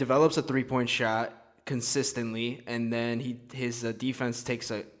hoping that he develops a 3-point shot consistently, and then his defense takes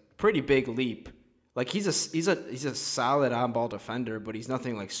a pretty big leap. Like he's a solid on-ball defender, but he's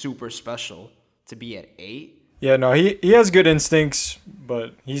nothing like super special to be at 8. Yeah, no, he has good instincts,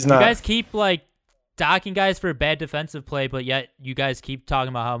 but he's not. You guys keep like docking guys for bad defensive play, but yet you guys keep talking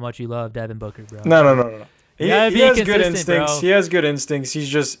about how much you love Devin Booker, bro. No. He has good instincts. Bro. He has good instincts.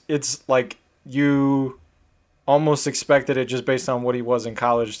 It's like you almost expected it just based on what he was in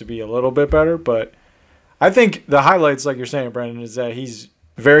college to be a little bit better, but I think the highlights, like you're saying, Brandon, is that he's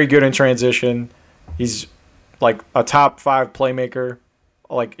very good in transition. He's like a top 5 playmaker,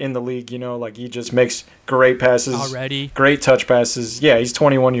 like in the league, you know, like he just makes great passes, already great touch passes. Yeah, he's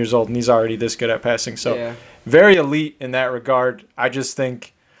 21 years old and he's already this good at passing. So very elite in that regard. I just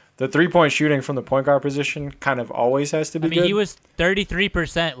think the 3-point shooting from the point guard position kind of always has to be good. He was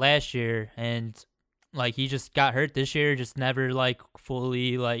 33% last year, and like he just got hurt this year, just never like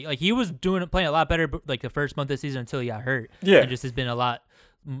fully like he was playing a lot better like the first month of the season until he got hurt. Yeah, and just has been a lot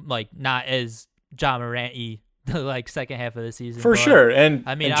like not as Ja Morant-y the like second half of the season. For sure. And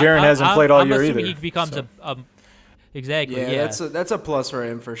I mean, Jaren hasn't played all year either. He becomes exactly. Yeah, that's a plus for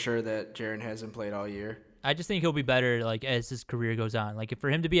him for sure that Jaren hasn't played all year. I just think he'll be better like as his career goes on. Like for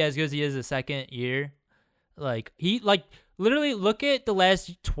him to be as good as he is the second year, like he like literally look at the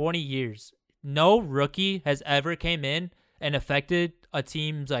last 20 years. No rookie has ever came in and affected a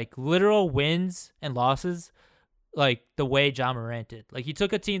team's like literal wins and losses like the way Ja Morant did. Like he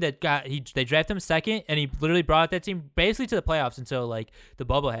took a team that they drafted him second, and he literally brought that team basically to the playoffs until like the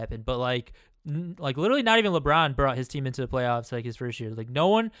bubble happened. But like literally not even LeBron brought his team into the playoffs like his first year. Like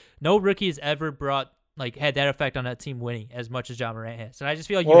no rookie has ever had that effect on that team winning as much as Ja Morant has. And I just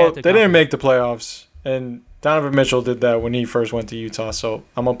feel like they didn't make the playoffs, and Donovan Mitchell did that when he first went to Utah. So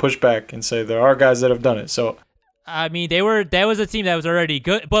I'm gonna push back and say there are guys that have done it. So. I mean, that was a team that was already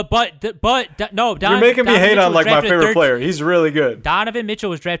good, but no. You're making me hate on like my favorite player. He's really good. Donovan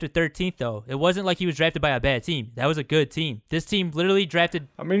Mitchell was drafted 13th, though. It wasn't like he was drafted by a bad team. That was a good team. This team literally drafted.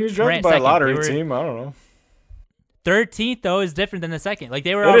 I mean, he was drafted by a lottery team. I don't know. 13th though is different than the second. Like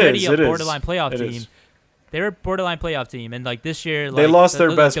they were already a borderline playoff team. They were a borderline playoff team, and like this year, they lost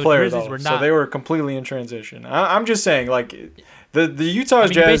their best player though, so they were completely in transition. I'm just saying, like the Utah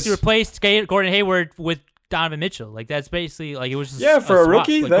Jazz basically replaced Gordon Hayward with Donovan Mitchell. Like that's basically like it was just Yeah, for a swap.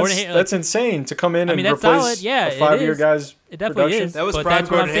 rookie, Like, that's insane to come in I and mean, that's replace solid. Yeah, a 5-year is. guy's It definitely production. is. That was but prime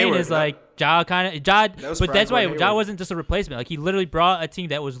that's what I'm Gordon saying Hayward, is no? like Ja kind of That was but prime that's why Gordon Ja Hayward. wasn't just a replacement. Like he literally brought a team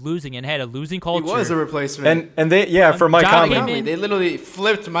that was losing and had a losing He culture. was a replacement. And they for Mike Ja Conley. came Conley. in- They literally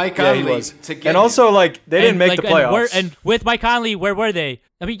flipped Mike Yeah, he Conley was. to get And him. also like they didn't make like, the playoffs. And with Mike Conley, where were they?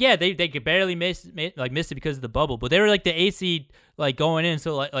 I mean, yeah, they could barely missed it because of the bubble, but they were like the AC like going in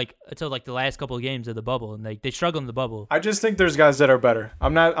until like the last couple of games of the bubble, and like they struggled in the bubble. I just think there's guys that are better.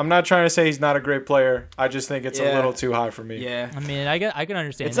 I'm not trying to say he's not a great player. I just think it's a Yeah. little too high for me. Yeah. I mean, I can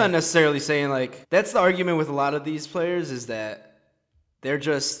understand. It's that. not necessarily saying like that's the argument with a lot of these players is that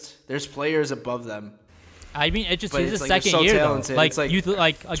there's players above them. I mean, it just But he's it's a like they're second so year talented. though. Like It's like you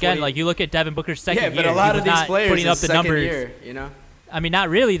again, 20 like you look at Devin Booker's second Yeah, year. but a lot he of was these not players putting up is the second numbers. year, you know. I mean, not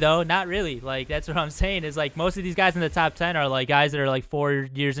really though. Not really. Like that's what I'm saying is like most of these guys in the top 10 are like guys that are like 4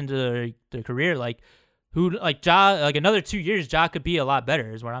 years into their career. Like who like Ja like another 2 years Ja could be a lot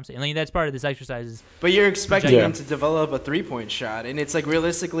better is what I'm saying. Like that's part of this exercise. Is But you're expecting Yeah. him to develop a 3-point shot, and it's like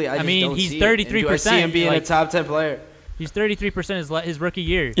realistically, I just mean, don't he's see it. And do I see 33%, him being like- a top 10 player? he's 33% his rookie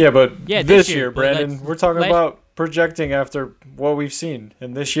year. Yeah, but Yeah, this this year, year, but Brandon, that's- we're talking last- about projecting after what we've seen,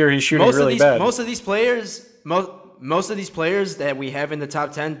 and this year he's shooting really bad. Most of these players, most of these players that we have in the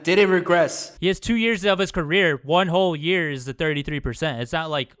top 10 didn't regress. He has 2 years of his career. One whole year is the 33%. It's not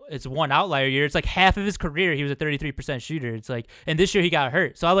like it's one outlier year. It's like half of his career he was a 33% shooter. It's like, and this year he got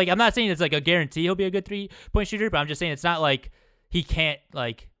hurt. So I'm not saying it's like a guarantee he'll be a good 3-point shooter, but I'm just saying it's not like he can't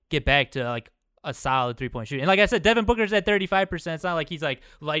like get back to like a solid 3-point shooter. And like I said, Devin Booker's at 35%. It's not like he's like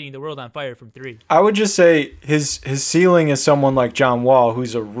lighting the world on fire from 3. I would just say his ceiling is someone like John Wall,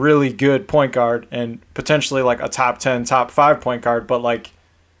 who's a really good point guard and potentially like a top 10, top 5 point guard. But like,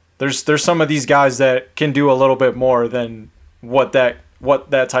 there's some of these guys that can do a little bit more than what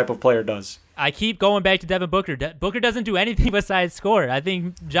that type of player does. I keep going back to Devin Booker. Booker doesn't do anything besides score. I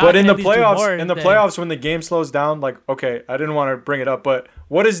think Ja But in can the at least do more playoffs, than- when the game slows down, like, okay, I didn't want to bring it up, but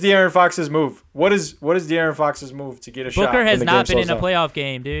what is De'Aaron Fox's move? What is De'Aaron Fox's move to get a shot? Booker when has the not game been in slows a down? playoff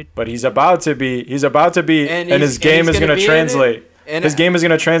game, dude. But he's about to be, and his game is going to translate. And His game is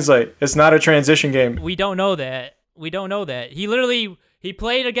going to translate. It's not a transition game. We don't know that. He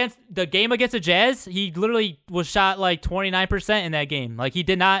played against the game against the Jazz. He literally was shot like 29% in that game. Like he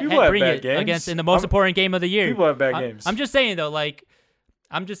did not People have bring bad it games. against in the most important game of the year. People have bad games. I'm just saying though,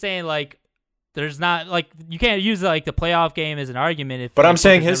 there's not like you can't use like the playoff game as an argument if. But I'm like,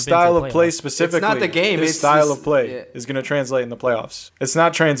 saying Booker's his never been style to of play playoffs. specifically. It's not the game, His it's style this- of play yeah. is going to translate in the playoffs. It's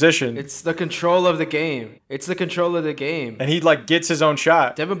not transition. It's the control of the game. It's the control of the game. And he like gets his own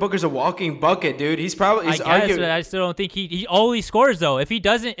shot. Devin Booker's a walking bucket, dude. He's probably I he's guess, arguing. but I still don't think he only scores though. If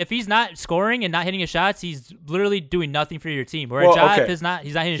he's not scoring and not hitting his shots, he's literally doing nothing for your team. Where Well, Ja, okay. if he's not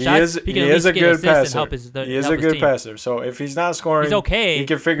hitting He shots, is he he can at is least a get good assists and passer. help his He is help a his good team. passer. So if he's not scoring, He's okay. he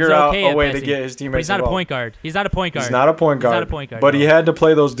can figure He's out okay a at way to passing. get his But teammates he's not a involved. point guard. He's not a point guard. He's not a point guard. He's not a point guard. But no. he had to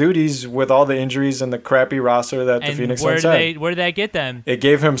play those duties with all the injuries and the crappy roster that the And Phoenix where Suns did had. where did that get them? It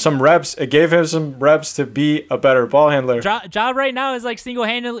gave him some reps. It gave him some reps to be a better ball handler. Ja right now is like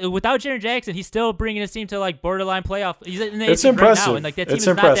single-handedly without Jaren Jackson. He's still bringing his team to like borderline playoff. He's in the It's AC impressive. right now, and like that team It's is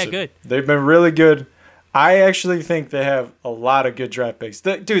impressive. not that good. They've been really good. I actually think they have a lot of good draft picks.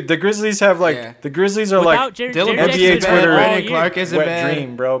 The Grizzlies have like Yeah. the Grizzlies are Without like Jaren Dylan Jackson, Brooks NBA is he's bad. been Twitter all Brandon year. Clark isn't wet bad.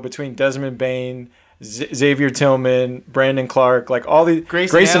 dream, bro. Between Desmond Bain, Xavier Tillman, Brandon Clark, like all the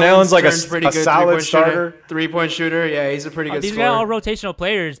Grayson Allen's like a pretty good solid three-point starter. shooter. 3-point shooter. Yeah, he's a pretty good These scorer. are all rotational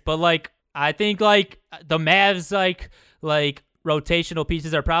players, but like I think like the Mavs like rotational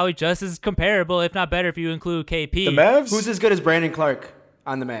pieces are probably just as comparable, if not better, if you include KP. The Mavs. Who's as good as Brandon Clark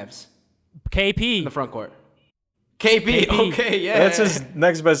on the Mavs in KP. the front court? KP. KP. Okay, yeah. That's his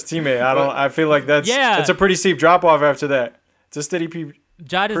next best teammate. I feel like that's Yeah. It's a pretty steep drop off after that. It's a steady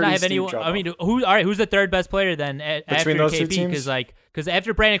Ja does pretty not have steep anyone. drop I mean, who's the third best player then after Between those two KP? teams? Because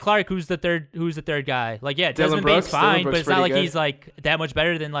after Brandon Clark, who's the third guy? Like yeah, Desmond Bain's Brooks. Dylan fine, Brooks but it's not pretty like good. he's like that much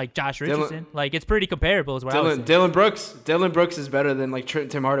better than like Josh Richardson. Like it's pretty comparable, is what I was saying. Dylan Brooks is better than like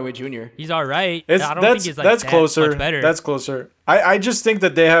Tim Hardaway Jr. He's all right. It's, I don't that's think he's like that's that closer. much better. That's closer. I just think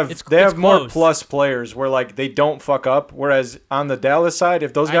that they have It's more close. plus players where like they don't fuck up. Whereas on the Dallas side,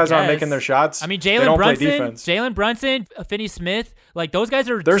 if those I guys aren't guess. making their shots, I mean, they don't play Jalen defense. Brunson, Finney Smith, like those guys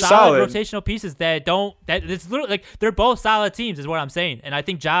are They're solid solid. rotational pieces that don't. That it's literally like they're both solid teams, is what I'm saying. And I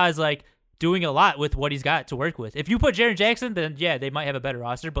think Ja is like doing a lot with what he's got to work with. If you put Jaren Jackson, then yeah, they might have a better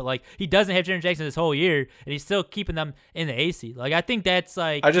roster. But like he doesn't have Jaren Jackson this whole year, and he's still keeping them in the AC. Like I think that's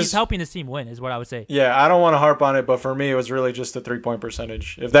like he's helping this team win, is what I would say. Yeah, I don't want to harp on it, but for me, it was really just the 3-point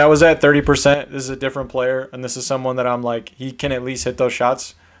percentage. If that was at 30%, this is a different player, and this is someone that I'm like, he can at least hit those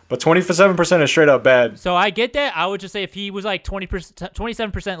shots. But 27% is straight up bad. So I get that. I would just say if he was like 20%,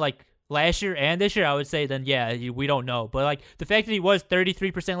 27% like last year and this year, I would say then yeah, we don't know. But like the fact that he was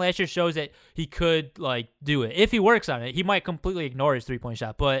 33% last year shows that he could like do it. If he works on it, he might completely ignore his 3-point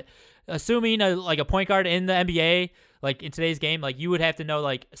shot. But assuming a point guard in the NBA, like in today's game, like you would have to know,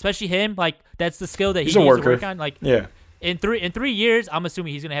 like especially him, like that's the skill that he needs to work on. Like yeah. In 3 years, I'm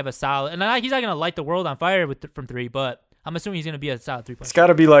assuming he's gonna have a solid, and he's not gonna light the world on fire from 3, but I'm assuming he's gonna be a solid 3-point. It's got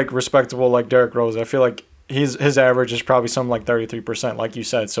to be like respectable, like Derrick Rose. I feel like his average is probably something like 33%, like you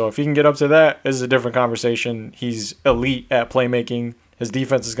said. So if he can get up to that, this is a different conversation. He's elite at playmaking. His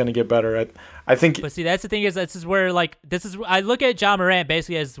defense is going to get better. I think. But see, that's the thing is this is where I look at Ja Morant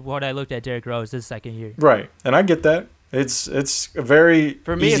basically as what I looked at Derrick Rose this second year. Right, and I get that. It's a very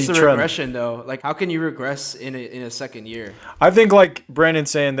for me. Easy It's the trend. regression though. Like, how can you regress in a second year? I think like Brandon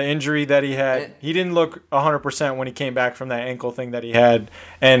saying the injury that he had, he didn't look 100% when he came back from that ankle thing that he had,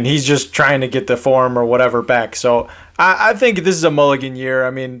 and he's just trying to get the form or whatever back. So I think this is a mulligan year.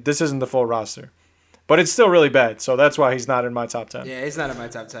 I mean, this isn't the full roster, but it's still really bad. So that's why he's not in my top 10. Yeah, he's not in my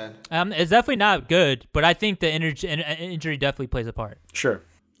top 10. It's definitely not good, but I think the injury definitely plays a part. Sure.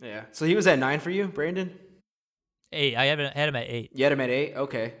 Yeah. So he was at 9 for you, Brandon? 8. I had him at 8. You had him at 8?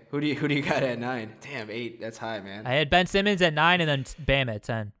 Okay. Who do you got at 9? Damn, 8. That's high, man. I had Ben Simmons at 9 and then Bam at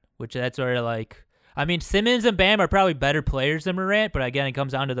 10, which that's where like I mean Simmons and Bam are probably better players than Morant, but again it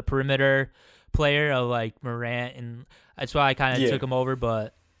comes down to the perimeter player of like Morant, and that's why I kind of took him over.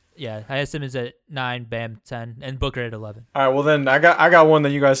 But yeah, I had Simmons at 9, Bam 10, and Booker at 11. All right, well then I got one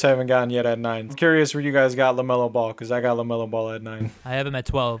that you guys haven't gotten yet at 9. I'm curious where you guys got LaMelo Ball, because I got LaMelo Ball at 9. I have him at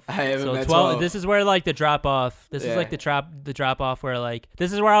 12. I have him at 12. This is where like the drop off. This is like the drop off where like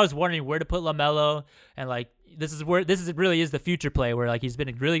this is where I was wondering where to put LaMelo, and like this is really is the future play where like he's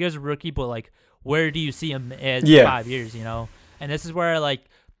been really good as a rookie, but like where do you see him in 5 years? You know, and this is where like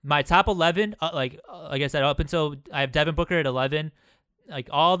my top 11, like I said, up until I have Devin Booker at 11. Like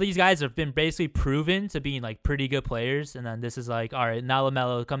all these guys have been basically proven to being like pretty good players, and then this is like, all right, now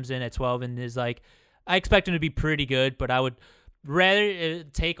LaMelo comes in at 12 and is like, I expect him to be pretty good, but I would rather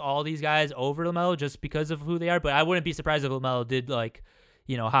take all these guys over LaMelo just because of who they are. But I wouldn't be surprised if LaMelo did like,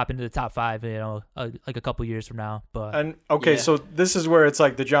 you know, hop into the top 5, you know, like a couple years from now. But and okay, so this is where it's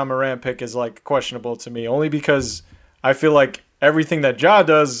like the Ja Morant pick is like questionable to me, only because I feel like everything that Ja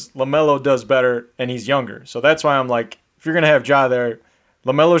does, LaMelo does better, and he's younger. So that's why I'm like, if you're gonna have Ja there.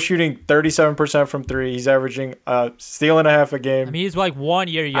 LaMelo's shooting 37% from 3. He's averaging steal and a half a game. I mean, he's like 1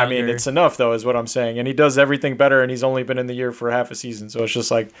 year younger. I mean, it's enough, though, is what I'm saying. And he does everything better, and he's only been in the year for half a season. So it's just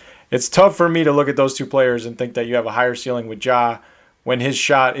like, it's tough for me to look at those two players and think that you have a higher ceiling with Ja when his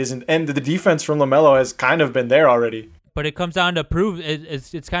shot isn't. And the defense from LaMelo has kind of been there already. But it comes down to prove.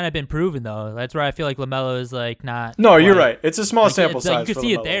 It's kind of been proven, though. That's where I feel like LaMelo is like not. No, you're right. It's a small sample size. Like, you can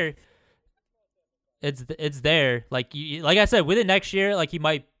see it there. It's there. Like I said, with it next year, like he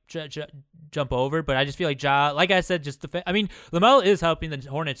might jump over, but I just feel like Ja. Like I said, just I mean, LaMelo is helping the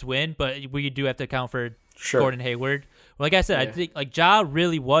Hornets win, but we do have to account for Gordon Hayward. Like I said, I think like Ja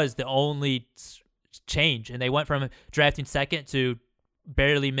really was the only change, and they went from drafting second to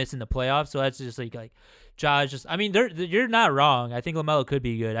barely missing the playoffs. So that's just like Ja is just. I mean, you're not wrong. I think LaMelo could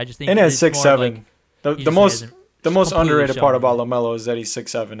be good. I just think and at 6'7", like, the most underrated part about LaMelo is that he's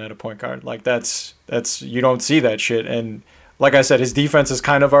 6'7" at a point guard. Like that's you don't see that shit. And like I said, his defense is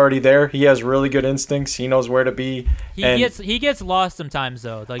kind of already there. He has really good instincts. He knows where to be. He gets lost sometimes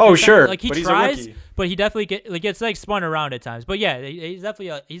though. Like, sure. Like he tries, but he definitely gets like spun around at times. But yeah, he's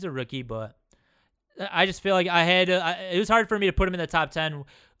definitely he's a rookie. But I just feel like it was hard for me to put him in the top 10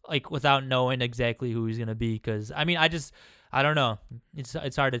 like without knowing exactly who he's gonna be. Because I mean, I don't know.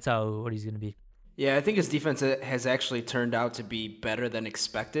 It's hard to tell what he's gonna be. Yeah, I think his defense has actually turned out to be better than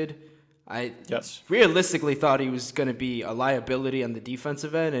expected. I realistically thought he was going to be a liability on the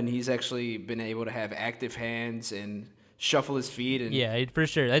defensive end, and he's actually been able to have active hands and shuffle his feet. And yeah, for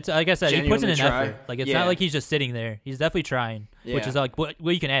sure. It's like I said, he puts in an effort. Like it's not like he's just sitting there. He's definitely trying, which is like what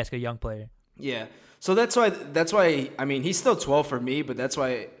you can ask a young player. Yeah, so that's why. I mean, he's still 12 for me, but that's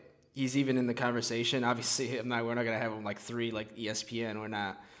why he's even in the conversation. Obviously, we're not going to have him like 3 like ESPN. We're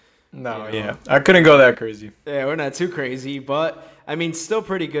not. No, yeah. I couldn't go that crazy. Yeah, we're not too crazy, but, I mean, still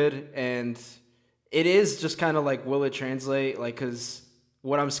pretty good, and it is just kind of like, will it translate? Like, because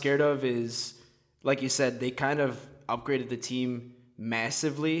what I'm scared of is, like you said, they kind of upgraded the team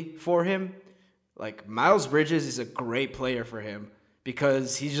massively for him. Like, Miles Bridges is a great player for him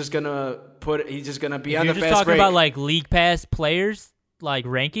because he's just going to be on the fast break. You're just talking about, like, league pass players, like,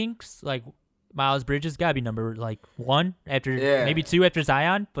 rankings, like, Miles Bridges got to be number like 1 after maybe 2 after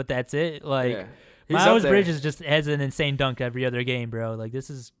Zion, but that's it. Like Miles Bridges just has an insane dunk every other game, bro. Like this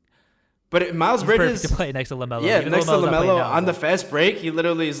is But Miles He's Bridges perfect to play next to LaMelo. Yeah, Even next to LaMelo's not playing LaMelo now, on the but- fast break, he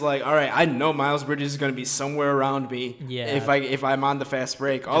literally is like, "All right, I know Miles Bridges is going to be somewhere around me. Yeah. If I'm on the fast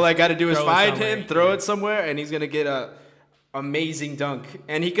break, all I got to do is throw it find somewhere, him, throw yeah. it somewhere, and he's going to get a amazing dunk.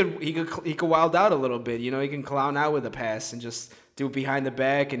 And he could wild out a little bit. You know, he can clown out with a pass and just do it behind the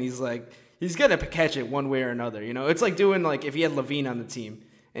back, and he's gonna catch it one way or another. You know, it's like doing like if he had Levine on the team.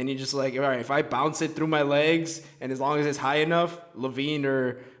 And you're just like, all right, if I bounce it through my legs, and as long as it's high enough, Levine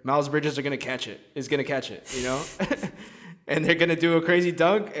or Miles Bridges are going to catch it. Is going to catch it, you know? And they're going to do a crazy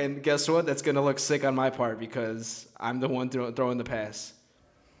dunk, and guess what? That's going to look sick on my part because I'm the one throwing the pass.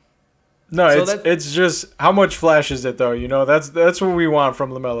 No, So it's just how much flash is it though? You know, that's what we want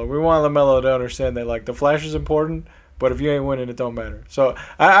from LaMelo. We want LaMelo to understand that like the flash is important, but if you ain't winning, it don't matter. So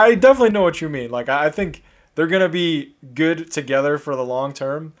I definitely know what you mean. Like I think they're going to be good together for the long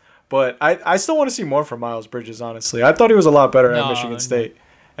term, but I still want to see more from Miles Bridges, honestly. I thought he was a lot better at Michigan State.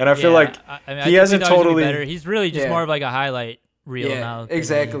 And I feel like he hasn't totally... better. He's really just more of like a highlight reel now.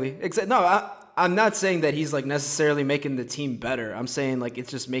 Exactly. No, I'm not saying that he's like necessarily making the team better. I'm saying like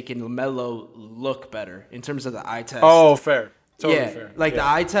it's just making LaMelo look better in terms of the eye test. Oh, fair. Totally fair. Like the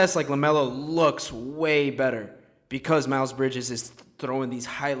eye test, like LaMelo looks way better because Miles Bridges is throwing these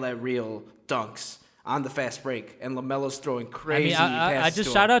highlight reel dunks on the fast break, and LaMelo's throwing crazy passes. I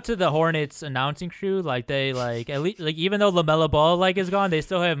just shout out to the Hornets announcing crew. Like they like at least like even though LaMelo Ball like is gone, they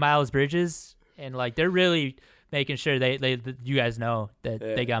still have Miles Bridges, and like they're really making sure they you guys know that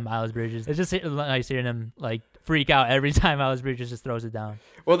they got Miles Bridges. It's just nice hearing them like freak out every time Miles Bridges just throws it down.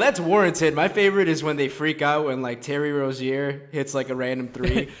 Well, that's warranted. My favorite is when they freak out when like Terry Rozier hits like a random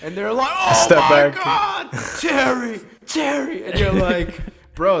three, and they're like, "Oh Step my back. God, Terry!" And you're like,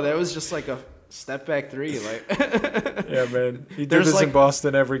 "Bro, that was just like a step back three." Like, Yeah, man. He did There's this like- in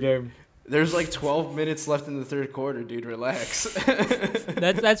Boston every game. there's like 12 minutes left in the third quarter, dude. Relax.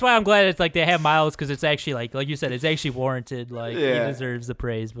 That's why I'm glad it's like they have Miles because it's actually like you said, it's actually warranted. Like he Yeah. deserves the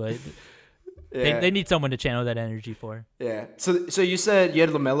praise, but Yeah. they need someone to channel that energy for. Yeah. So you said you had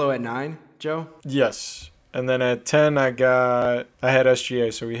LaMelo at 9, Joe? Yes. And then at 10, I had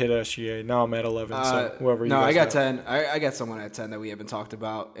SGA, so we hit SGA. Now I'm at 11, so whoever you No, guys I got have. 10. I got someone at 10 that we haven't talked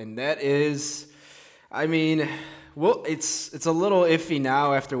about, and that is, I mean, well, it's a little iffy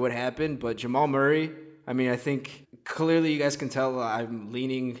now after what happened, but Jamal Murray. I mean, I think clearly you guys can tell I'm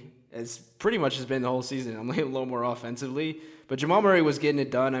leaning, as pretty much has been the whole season. I'm leaning a little more offensively, but Jamal Murray was getting it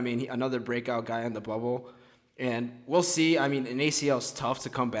done. I mean, another breakout guy in the bubble. And we'll see. I mean, an ACL is tough to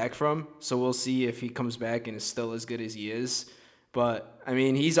come back from, so we'll see if he comes back and is still as good as he is. But, I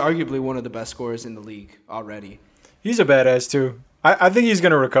mean, he's arguably one of the best scorers in the league already. He's a badass, too. I think he's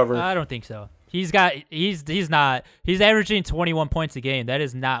going to recover. I don't think so. He's averaging 21 points a game. That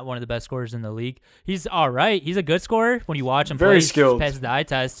is not one of the best scorers in the league. He's all right. He's a good scorer when you watch him play. Very skilled. He passes the eye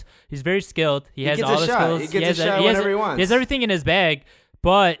test. He's very skilled. He has gets all a the shot. skills. He gets a shot whenever he wants. He has everything in his bag.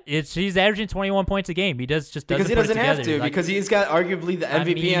 But he's averaging 21 points a game. He just doesn't Because he put it doesn't have together. to, Like, because he's got arguably the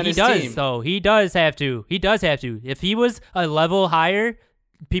MVP on his he does, team. though. He does have to. He does have to. If he was a level higher,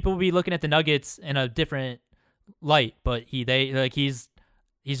 people would be looking at the Nuggets in a different light. But he's at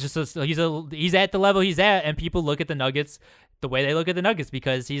the level he's at, and people look at the Nuggets the way they look at the Nuggets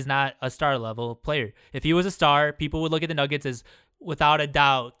because he's not a star level player. If he was a star, people would look at the Nuggets as without a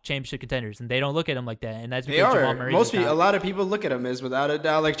doubt championship contenders, and they don't look at him like that. And that's They because are. Jamal Murray's A lot of people look at him as without a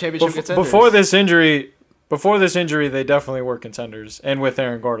doubt like championship contenders. Before this injury, they definitely were contenders. And with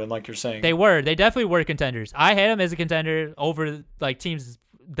Aaron Gordon, like you're saying. They definitely were contenders. I had him as a contender over like teams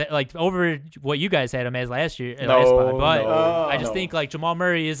that like over what you guys had him as last year. Last spot. But I just think like Jamal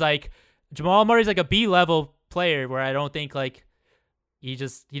Murray's like a B level player where I don't think like he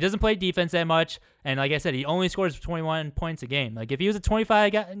doesn't play defense that much, and like I said, he only scores 21 points a game. Like if he was a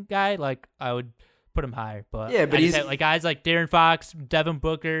 25 guy, like I would put him higher. But yeah, but I just he's had, like guys like De'Aaron Fox, Devin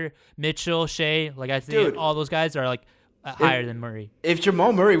Booker, Mitchell, Shea. Like I think all those guys are like higher than Murray. If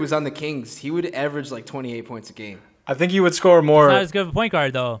Jamal Murray was on the Kings, he would average like 28 points a game. I think he would score more. He's not as good of a point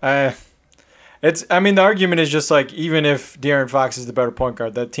guard though. The argument is just like even if De'Aaron Fox is the better point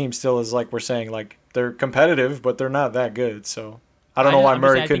guard, that team still is like we're saying like they're competitive, but they're not that good. So I don't know why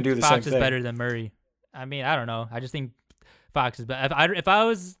Murray couldn't do the same Fox thing. is better than Murray. I mean, I don't know. I just think Fox is better. If I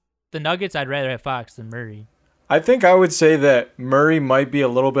was the Nuggets, I'd rather have Fox than Murray. I think I would say that Murray might be a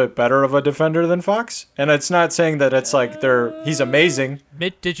little bit better of a defender than Fox, and it's not saying that it's like he's amazing.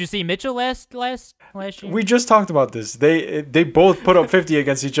 Did you see Mitchell last year? We just talked about this. They both put up 50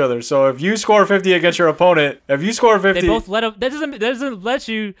 against each other. So if you score 50 against your opponent, if you score 50, They both let up. That doesn't let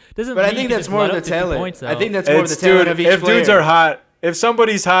you. Doesn't. But I mean think you that's just more let of up the 50 talent. points, I though. think that's more of the talent of each if player. dudes are hot, if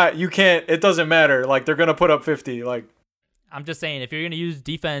somebody's hot, you can't. It doesn't matter. Like they're gonna put up 50. Like I'm just saying, if you're gonna use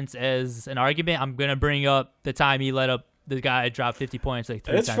defense as an argument, I'm gonna bring up the time he let up the guy drop 50 points like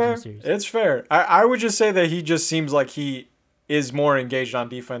 3 times in the series. It's fair. I would just say that he just seems like he is more engaged on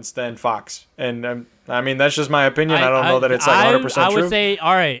defense than Fox, and I mean that's just my opinion. I don't know that it's like 100% true. I would say,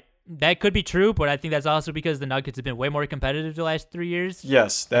 all right, that could be true, but I think that's also because the Nuggets have been way more competitive the last 3 years.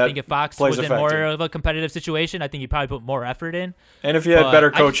 Yes, I think if Fox was in more of a competitive situation, I think he'd probably put more effort in. And if he had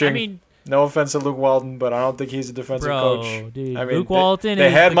better coaching, no offense to Luke Walton, but I don't think he's a defensive coach. Dude, I mean, Luke Walton. They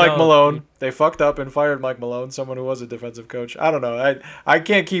had Mike Malone. Dude. They fucked up and fired Mike Malone, someone who was a defensive coach. I don't know. I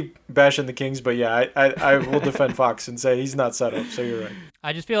can't keep bashing the Kings, but yeah, I will defend Fox and say he's not set up. So you're right.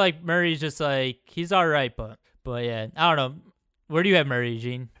 I just feel like Murray's just like he's all right, but yeah, I don't know. Where do you have Murray,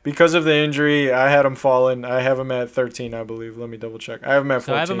 Eugene? Because of the injury, I had him falling. I have him at 13, I believe. Let me double check. I have him at 14.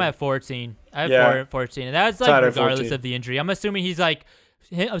 So I have him at 14. I have 14, and that's like regardless of the injury. I'm assuming he's like.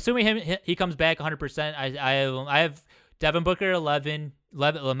 He comes back 100%. I have Devin Booker 11,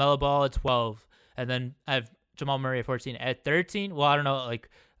 LaMelo Ball at 12, and then I have Jamal Murray at 14. At 13, well, I don't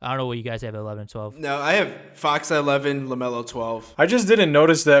know what you guys have at 11 and 12. No, I have Fox at 11, LaMelo 12. I just didn't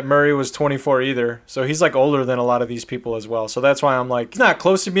notice that Murray was 24 either, so he's like older than a lot of these people as well. So that's why I'm like, he's not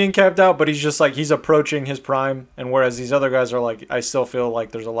close to being capped out, but he's just like he's approaching his prime, and whereas these other guys are like, I still feel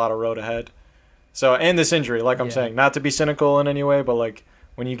like there's a lot of road ahead. So, and this injury, like I'm saying, not to be cynical in any way, but like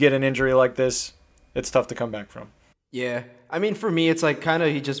when you get an injury like this, it's tough to come back from. Yeah. I mean, for me, it's like kind of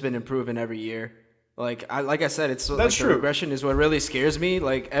he's just been improving every year. Like I said, it's that's like true. The regression is what really scares me.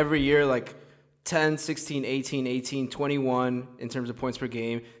 Like every year, like 10, 16, 18, 18, 21 in terms of points per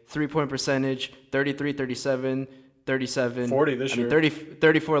game, 3-point percentage, 33, 37, 37. 40 this year.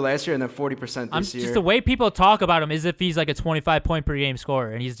 34 last year, and then 40% this year. Just the way people talk about him is if he's like a 25 point per game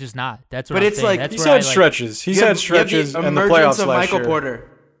scorer, and he's just not. That's what but I'm it's saying. like That's he's had stretches. He's had stretches in the playoffs of last Michael year. Porter,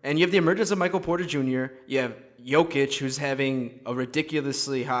 and you have the emergence of Michael Porter Jr. You have Jokic, who's having a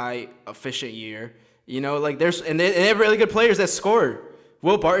ridiculously high efficient year. You know, like they have really good players that score.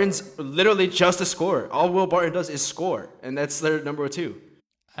 Will Barton's literally just a scorer. All Will Barton does is score, and that's their number 2.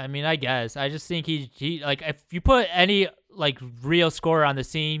 I mean, I guess. I just think he like if you put any like real scorer on the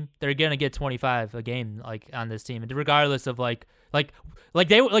team, they're gonna get 25 a game like on this team, regardless of like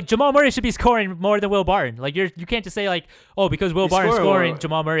Jamal Murray should be scoring more than Will Barton. Like you can't just say like, oh, because Will Barton's scoring,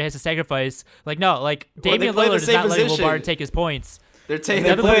 Jamal Murray has to sacrifice. Like no, like Damian Lillard is not letting Will Barton take his points.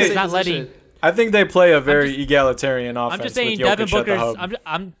 Devin Booker's not letting. I think they play a very egalitarian offense. I'm just saying Devin Booker's.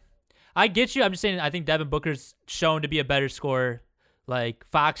 I get you. I'm just saying I think Devin Booker's shown to be a better scorer. Like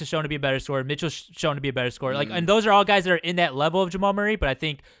Fox is shown to be a better scorer. Mitchell's shown to be a better scorer. Like, and those are all guys that are in that level of Jamal Murray. But I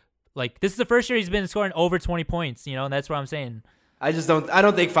think like this is the first year he's been scoring over 20 points. You know, and that's what I'm saying. I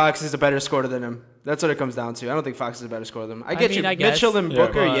don't think Fox is a better scorer than him. That's what it comes down to. I don't think Fox is a better scorer than him. I guess. Mitchell and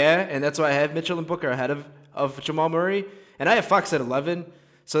Booker, and that's why I have Mitchell and Booker ahead of Jamal Murray, and I have Fox at 11.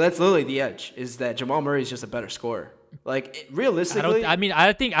 So that's literally the edge, is that Jamal Murray is just a better scorer. Like realistically, I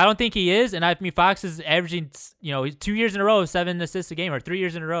don't think he is, and I mean Fox is averaging 2 years in a row 7 assists a game, or 3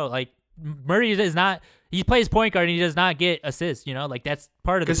 years in a row. Like Murray is not. He plays point guard and he does not get assists. You know, like that's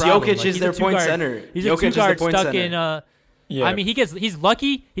part of the problem. Because Jokic is their point center. He's a two guard stuck in. Yeah. I mean, he's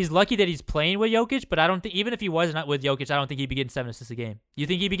lucky. He's lucky that he's playing with Jokic, but I don't think even if he was not with Jokic, I don't think he'd be getting 7 assists a game. You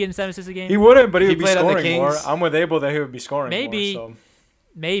think he'd be getting 7 assists a game? He wouldn't, but he would be scoring more. I'm with Abel that he would be scoring more.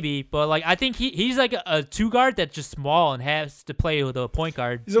 Maybe, but like I think he's like a 2 guard that's just small and has to play with a point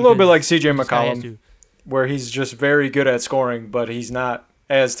guard. He's a little bit like CJ McCollum, where he's just very good at scoring, but he's not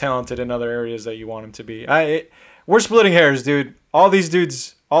as talented in other areas that you want him to be. We're splitting hairs, dude. All these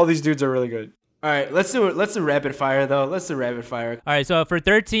dudes are really good. All right, let's do rapid fire though. Let's do rapid fire. All right, so for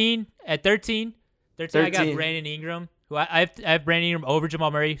 13, I got Brandon Ingram. Who I have Brandon Ingram over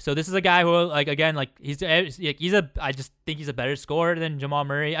Jamal Murray. So this is a guy who, like, again, like I just think he's a better scorer than Jamal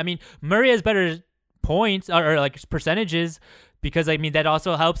Murray. I mean, Murray has better points or like percentages because I mean that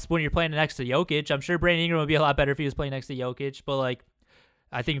also helps when you're playing next to Jokic. I'm sure Brandon Ingram would be a lot better if he was playing next to Jokic, but like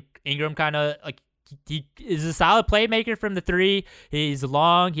I think Ingram kind of like he is a solid playmaker from the 3. He's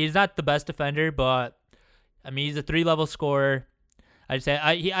long. He's not the best defender, but I mean he's a 3-level scorer. I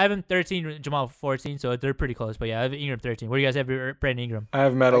have him 13, Jamal 14, so they're pretty close. But yeah, I have Ingram 13. Where do you guys have Brandon Ingram? I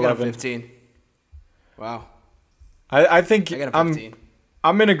have him at 11. 15. Wow. I think I got him 15.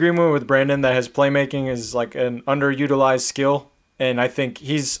 I'm in agreement with Brandon that his playmaking is like an underutilized skill, and I think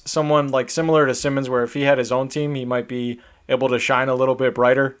he's someone like similar to Simmons, where if he had his own team, he might be able to shine a little bit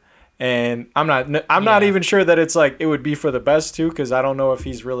brighter. And I'm not even sure that it's like it would be for the best too, because I don't know if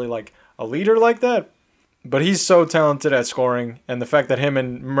he's really like a leader like that. But he's so talented at scoring, and the fact that him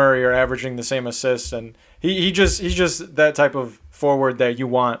and Murray are averaging the same assists, and he's just that type of forward that you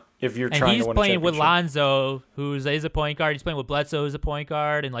want if you're And trying he's to win a playing with championship. Lonzo, who's is a point guard. He's playing with Bledsoe, who's a point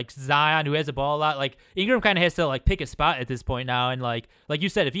guard, and like Zion, who has the ball a lot. Like Ingram kind of has to like pick a spot at this point now. And like you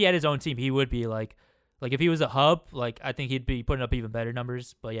said, if he had his own team, he would be like if he was a hub, like I think he'd be putting up even better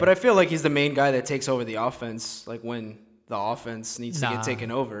numbers. But yeah, But I feel like he's the main guy that takes over the offense, like when the offense needs to get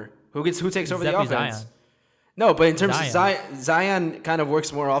taken over. Who takes over the definitely offense? Zion. No, but in terms of Zion kind of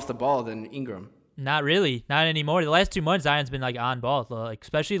works more off the ball than Ingram. Not really, not anymore. The last 2 months, Zion's been like on ball, like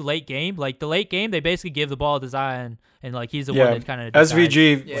especially late game. Like the late game, they basically give the ball to Zion, and like he's the one that kind of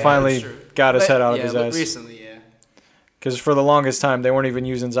SVG finally got his head out of his ass. Recently, yeah. Because for the longest time, they weren't even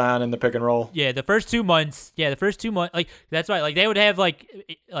using Zion in the pick and roll. Yeah, the first 2 months, like that's why, like they would have like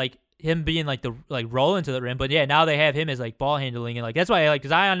him being like the rolling to the rim, but yeah, now they have him as like ball handling, and like that's why like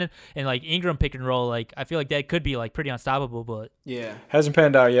Zion and like Ingram pick and roll, like I feel like that could be like pretty unstoppable, but yeah, hasn't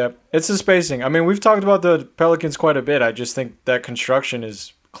panned out yet. It's the spacing. I mean, we've talked about the Pelicans quite a bit. I just think that construction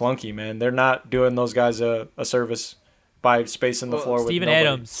is clunky, man. They're not doing those guys a service by spacing the floor with Steven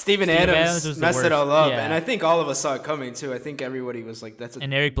nobody. Steven Adams was messed the it all up, yeah. and I think all of us saw it coming too. I think everybody was like, "That's a."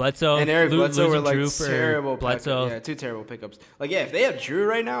 And Eric Bledsoe Were like Drew terrible. Bledsoe. Yeah, 2 terrible pickups. Like yeah, if they have Drew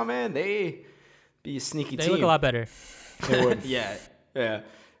right now, man, they be a sneaky They team. look a lot better. They would. yeah.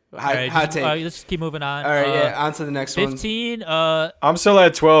 Hot take. let's just keep moving on. All right, on to the next 15. one. I'm still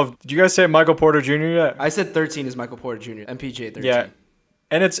at 12. Did you guys say Michael Porter Jr. yet? I said 13 is Michael Porter Jr. MPJ at 13. Yeah.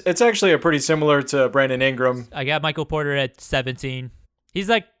 And it's actually a pretty similar to Brandon Ingram. I got Michael Porter at 17. He's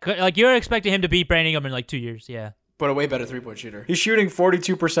like you're expecting him to beat Brandon Ingram in like 2 years. Yeah. But a way better 3-point shooter. He's shooting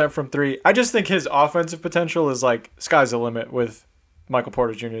 42% from 3. I just think his offensive potential is like sky's the limit with Michael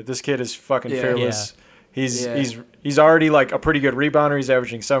Porter Jr. This kid is fucking fearless. Yeah. He's already like a pretty good rebounder. He's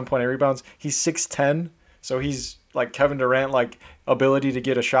averaging 7.8 rebounds. He's 6'10", so he's like Kevin Durant, like ability to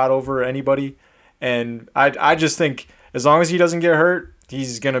get a shot over anybody. And I just think as long as he doesn't get hurt,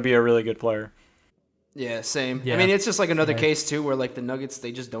 he's gonna be a really good player. Yeah, same. Yeah. I mean, it's just like another case too, where like the Nuggets,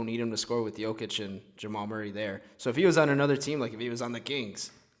 they just don't need him to score with Jokic and Jamal Murray there. So if he was on another team, like if he was on the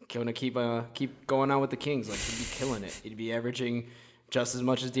Kings, gonna keep going on with the Kings, like he'd be killing it. He'd be averaging just as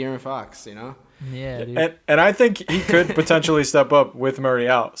much as De'Aaron Fox, you know? Yeah, dude. And I think he could potentially step up with Murray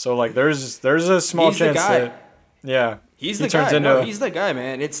out. So like there's a small He's the chance guy. that He's he the turns guy. into No, he's the guy,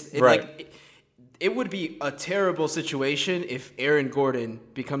 man. Right. Like it would be a terrible situation if Aaron Gordon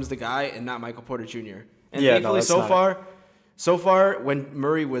becomes the guy and not Michael Porter Jr. And Yeah, no, thankfully, that's so far, when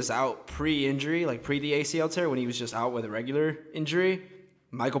Murray was out pre-injury, like pre the ACL tear, when he was just out with a regular injury,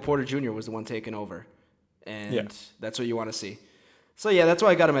 Michael Porter Jr. was the one taking over, and that's what you want to see. So yeah, that's why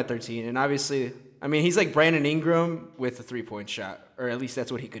I got him at 13. And obviously, I mean, he's like Brandon Ingram with a 3-point shot, or at least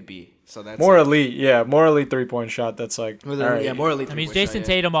that's what he could be. So that's more elite 3-point shot. That's like more elite. I mean, 3-point Jason shot,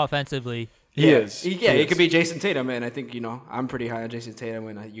 Tatum offensively. He is. He could be Jason Tatum, and I think I'm pretty high on Jason Tatum,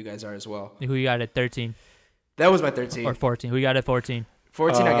 and you guys are as well. Who you got at 13 That was my 13. or 14? Who you got at 14?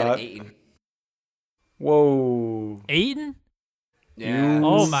 14, I got an Ayton. Whoa. Ayton? Yeah.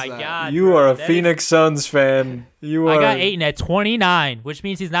 Oh my God. You bro. are a That Phoenix Suns fan. You are. I got Ayton at 29, which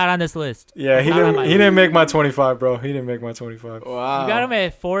means he's not on this list. Yeah, he Not on my didn't make my 25, bro. He didn't make my 25. Wow. You got him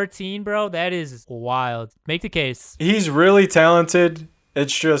at 14, bro. That is wild. Make the case. He's really talented.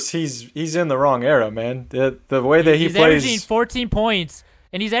 It's just he's in the wrong era, man. The way that he's plays. averaging 14 points,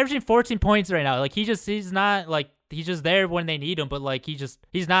 and he's averaging 14 points right now. Like he's not like he's just there when they need him, but like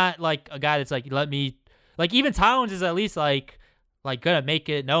he's not like a guy that's like even Towns is at least like gonna make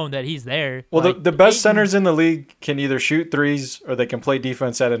it known that he's there. Well, like, the best Ayton, centers in the league can either shoot threes or they can play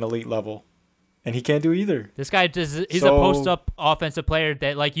defense at an elite level, and he can't do either. This guy he's a post up offensive player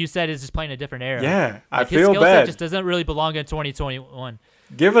that, like you said, is just playing a different era. Yeah, I Like, his feel skill set bad. just doesn't really belong in 2021.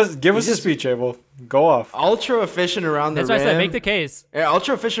 Give us a speech, Abel. Go off. ultra efficient around the That's rim. why I said make the case. Yeah,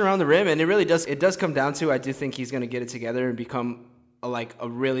 ultra efficient around the rim, and it does come down to, I do think he's going to get it together and become a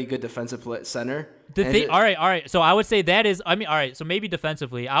really good defensive center. All right. So I would say that is. I mean, all right. So maybe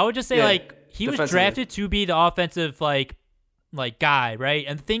defensively, I would just say he was drafted to be the offensive guy, right?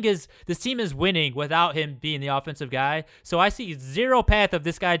 And the thing is, this team is winning without him being the offensive guy. So I see zero path of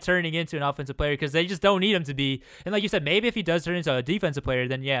this guy turning into an offensive player because they just don't need him to be. And like you said, maybe if he does turn into a defensive player,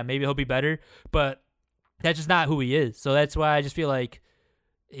 then yeah, maybe he'll be better. But that's just not who he is. So that's why I just feel like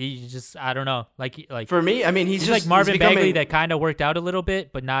he just, I don't know. Like for me, I mean, he's just like Marvin he's becoming, Bagley that kind of worked out a little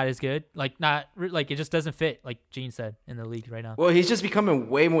bit, but not as good. It just doesn't fit, like Gene said, in the league right now. Well, he's just becoming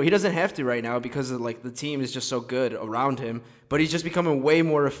way more. He doesn't have to right now because of the team is just so good around him. But he's just becoming way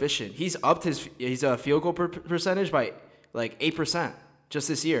more efficient. He's upped his field goal percentage by 8% just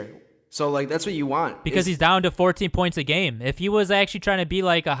this year. So that's what you want because he's down to 14 points a game. If he was actually trying to be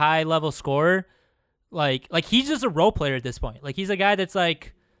like a high level scorer, like he's just a role player at this point. Like he's a guy that's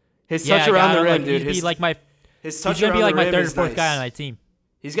His Yeah, touch I around got the him, rim, like, dude. He's like my. His He's touch gonna around be like the my rim third or is fourth nice. guy on my team.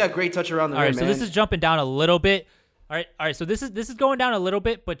 He's got great touch around the All rim, right, so man. this is jumping down a little bit. All right. So this is going down a little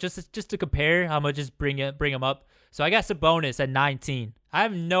bit, but just to compare, I'm gonna just bring him up. So I got Sabonis at 19. I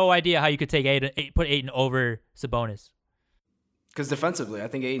have no idea how you could take put Ayton over Sabonis. Because defensively, I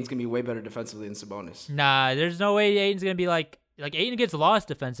think Ayton's going to be way better defensively than Sabonis. Nah, there's no way Ayton's gonna be like Ayton gets lost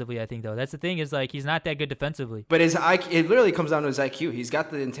defensively. I think though that's the thing is like he's not that good defensively. But his IQ, it literally comes down to his IQ. He's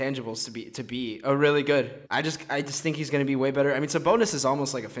got the intangibles to be a really good. I just think he's going to be way better. I mean, Sabonis is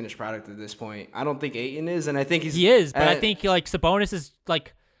almost like a finished product at this point. I don't think Ayton is, and I think He is, but I think like Sabonis is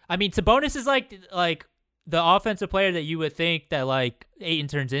like. I mean, Sabonis is like the offensive player that you would think that like Ayton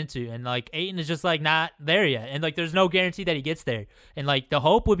turns into, and like Ayton is just like not there yet, and like there's no guarantee that he gets there, and like the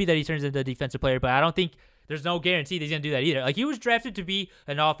hope would be that he turns into a defensive player, but I don't think there's no guarantee that he's gonna do that either. Like he was drafted to be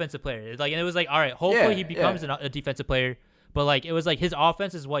an offensive player, like, and it was like, all right, hopefully he becomes a defensive player, but like it was like his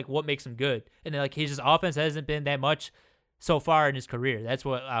offense is like what makes him good, and like his offense hasn't been that much so far in his career. That's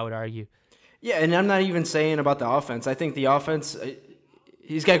what I would argue. Yeah, and I'm not even saying about the offense. I think the offense.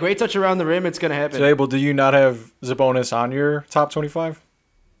 He's got great touch around the rim. It's going to happen. So, Abel, do you not have Sabonis on your top 25?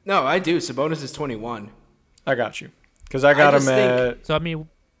 No, I do. Sabonis is 21. I got you. Because I got him at... So, I mean...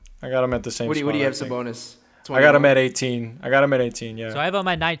 I got him at the same spot. What do you have Sabonis? 21? I got him at 18. Yeah. So I have him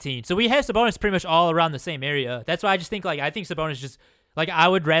at 19. So we have Sabonis pretty much all around the same area. That's why I just think, like, I think Sabonis just... Like, I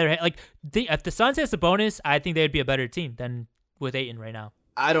would rather... if the Suns had Sabonis, I think they would be a better team than with Ayton right now.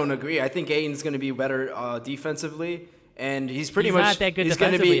 I don't agree. I think Ayton's going to be better defensively. And he's much not that good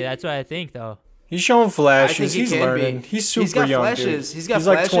defensively. That's what I think, though. He's showing flashes. He's learning. He's super young. Flashes. Dude. He's got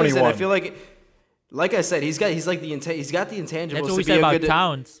flashes, like 21. And I feel like I said, he's got the intangibles. That's what we said about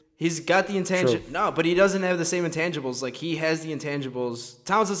Towns. He's got the intangibles. No, but he doesn't have the same intangibles. Like he has the intangibles.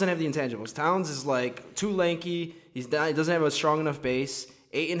 Towns doesn't have the intangibles. Towns is like too lanky. He doesn't have a strong enough base.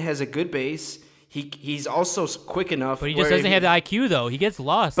 Ayton has a good base. He's also quick enough. But he just doesn't have the IQ though. He gets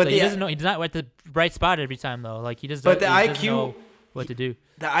lost. But he doesn't know. He's not at the right spot every time though. Like he just. But the IQ doesn't know what to do.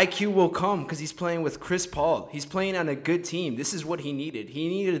 The IQ will come because he's playing with Chris Paul. He's playing on a good team. This is what he needed. He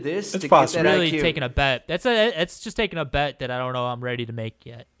needed this to get that really IQ. Taking a bet. It's just taking a bet that I don't know I'm ready to make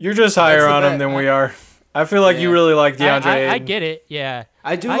yet. You're just higher on him than we are. I feel like you really like DeAndre. I get it. Yeah.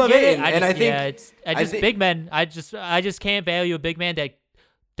 I do love it, and I think big men. I just can't value a big man that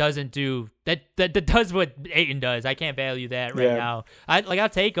doesn't do that does what Ayton does. I can't value that right now. I'll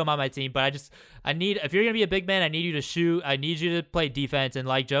take him on my team, but I need if you're gonna be a big man, I need you to shoot. I need you to play defense, and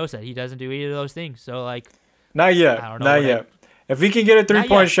like Joe said, he doesn't do either of those things. So like, not yet. Not yet. If he can get a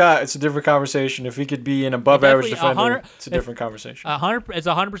 3-point shot, it's a different conversation. If he could be an above average defender, it's a different conversation. It's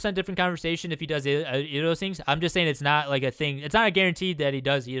 100% different conversation if he does either of those things. I'm just saying it's not like a thing. It's not a guarantee that he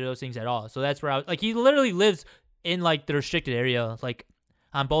does either of those things at all. So that's where he literally lives in like the restricted area, like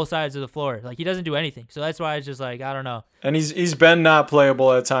on both sides of the floor. Like he doesn't do anything. So that's why it's just like I don't know. And he's been not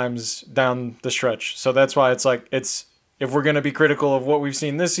playable at times down the stretch. So that's why it's like if we're gonna be critical of what we've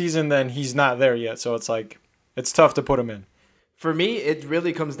seen this season, then he's not there yet. So it's like it's tough to put him in. For me, it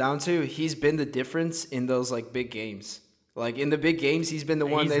really comes down to he's been the difference in those like big games. Like in the big games, he's been the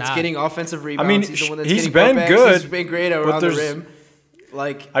one that's getting offensive rebounds. I mean, he's the one that's he's getting been putbacks. good. He's been great around the rim.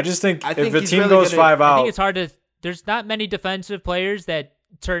 Like I just think if the he's team really goes 5 out, I think it's hard to. There's not many defensive players that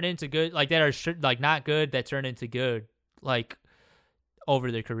turn into good, like that are like not good that turn into good, like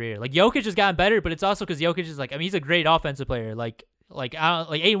over their career. Like Jokic has gotten better, but it's also because Jokic is like, I mean, he's a great offensive player. Like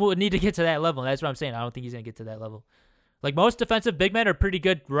Ayton would need to get to that level. That's what I'm saying. I don't think he's gonna get to that level. Like most defensive big men are pretty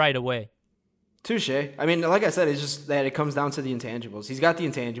good right away. Touche. I mean, like I said, it's just that it comes down to the intangibles. He's got the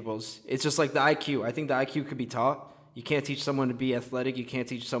intangibles. It's just like the IQ. I think the IQ could be taught. You can't teach someone to be athletic. You can't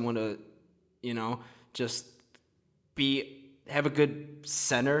teach someone to, just have a good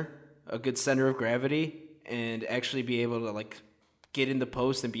center of gravity, and actually be able to like get in the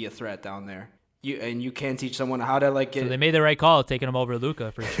post and be a threat down there. You can't teach someone how to like get. So they made the right call taking him over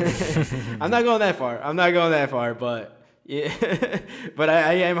Luka for sure. I'm not going that far, but. Yeah, but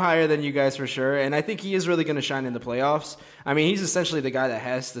I am higher than you guys for sure, and I think he is really going to shine in the playoffs. I mean, he's essentially the guy that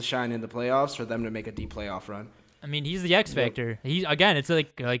has to shine in the playoffs for them to make a deep playoff run. I mean, he's the X factor. It's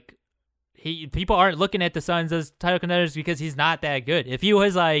like people aren't looking at the Suns as title contenders because he's not that good. If he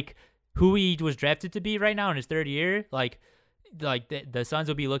was like who he was drafted to be right now in his third year, like the Suns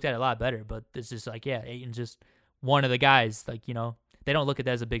would be looked at a lot better. But it's just like, yeah, Ayton's just one of the guys. Like, they don't look at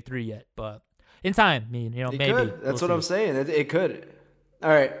that as a big three yet, but. In time, maybe. Could. That's what I'm saying. It could.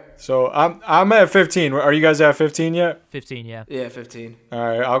 All right. So I'm at 15. Are you guys at 15 yet? 15, yeah. Yeah, 15. All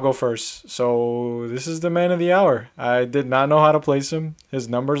right, I'll go first. So this is the man of the hour. I did not know how to place him. His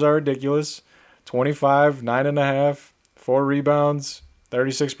numbers are ridiculous. 25, 9.5, 4 rebounds,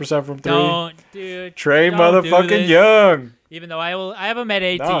 36% from 3. Don't, dude. Trey don't do motherfucking this. Young. Even though I have him at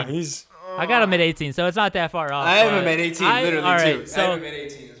 18. No, he's I got him at 18, so it's not that far off. I have but him at 18, literally, all right, too. So, I have him at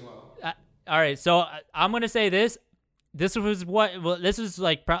 18 as well. all right, so I'm gonna say this. This was this is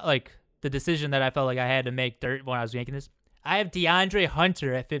like the decision that I felt like I had to make when I was making this. I have DeAndre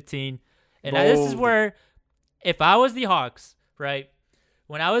Hunter at 15, and this is Bold. where, if I was the Hawks, right?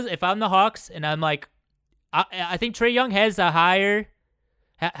 If I'm the Hawks, and I'm like, I think Trae Young has a higher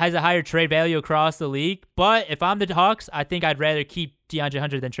trade value across the league, but if I'm the Hawks, I think I'd rather keep DeAndre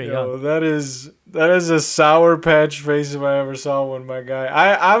Hunter than Trae Young. that is a sour patch face if I ever saw one, my guy.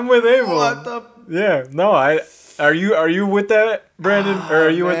 I'm with Abel. What the? Yeah, no, are you with that, Brandon, or are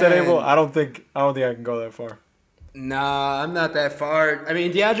you with that, man. Abel? I don't think I can go that far. Nah, I'm not that far. I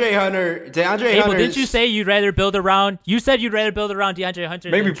mean, DeAndre Hunter. Abel, didn't you say you'd rather build around? You said you'd rather build around DeAndre Hunter.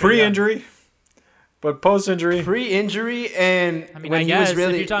 Maybe than Trae Young. pre-injury, but post-injury. Pre-injury, and I mean, when I he guess was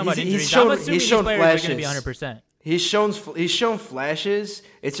really, if you're talking about injuries, he's shown, I'm assuming he's shown these players flashes. are going to be 100%. He's shown flashes.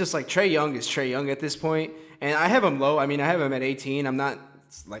 It's just like Trae Young is Trae Young at this point, and I have him low. I mean, I have him at 18. I'm not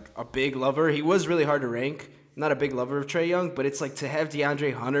like a big lover. He was really hard to rank. I'm not a big lover of Trae Young, but it's like to have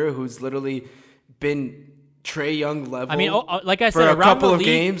DeAndre Hunter, who's literally been Trae Young level. I mean, like I for said, a around couple the of league,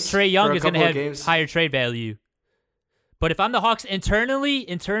 games, Trae Young for a is going to couple of have games. higher trade value. But if I'm the Hawks internally,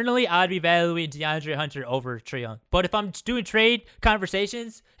 I'd be valuing DeAndre Hunter over Trae Young. But if I'm doing trade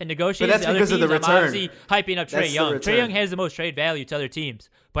conversations and negotiations, that's with other because of teams, the I'm return. obviously hyping up That's Trae the Young. return. Trae Young has the most trade value to other teams.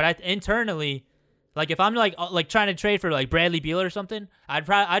 But internally, like if I'm like trying to trade for like Bradley Beal or something, I'd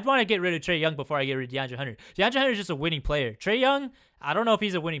want to get rid of Trae Young before I get rid of DeAndre Hunter. DeAndre Hunter is just a winning player. Trae Young, I don't know if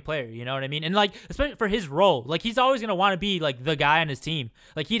he's a winning player. You know what I mean? And like, especially for his role, like he's always gonna want to be like the guy on his team.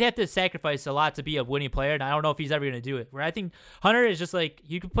 Like he'd have to sacrifice a lot to be a winning player, and I don't know if he's ever gonna do it. Where I think Hunter is just like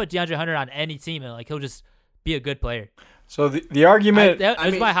you could put DeAndre Hunter on any team, and like he'll just be a good player. So the argument,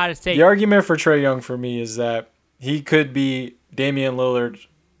 That's my hottest take. the argument for Trae Young for me is that he could be Damian Lillard,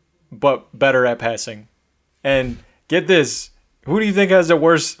 but better at passing. And get this, who do you think has the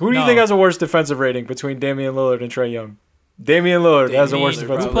worst? Who do you think has a worse defensive rating between Damian Lillard and Trae Young? Damian Lillard has the worst Lillard,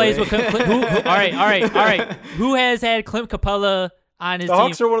 defensive Who plays rating. with all right. Who has had Clint Capella on his The team?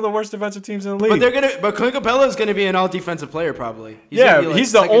 Hawks are one of the worst defensive teams in the league. But Clint Capella is going to be an all defensive player probably. He's yeah, gonna be, like,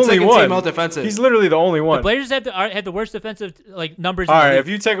 he's the second only team one. all defensive. He's literally the only one. The Blazers have the worst defensive like numbers. All in the right, league. if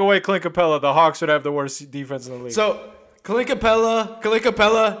you take away Clint Capella, the Hawks would have the worst defense in the league. So Clint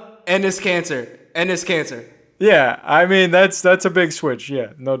Capella, and his cancer. Yeah, I mean that's a big switch.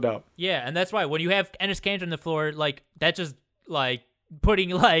 Yeah, no doubt. Yeah, and that's why when you have Enes Kanter on the floor, like that just like putting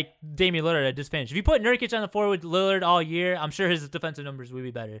like Damian Lillard at disadvantage. If you put Nurkic on the floor with Lillard all year, I'm sure his defensive numbers would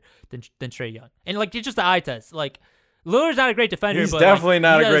be better than Trae Young. And like it's just the eye test. Like Lillard's not a great defender. He's but definitely like,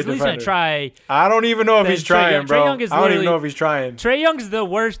 not a he's great at least defender. Gonna try. I don't even know if Then he's Trae trying, Young- bro. Trae Young is I don't even literally- know if he's trying. Trae Young's the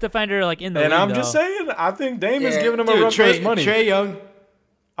worst defender like in the And league. I'm just though. saying, I think Dame is Yeah, giving him a dude, run for his money. Trae Young.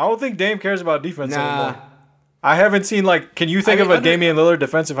 I don't think Dame cares about defense Nah. anymore. I haven't seen can you think I mean, of a Damian Lillard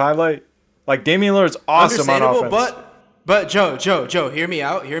defensive highlight? Like Damian Lillard's awesome on Understandable, offense. but Joe, hear me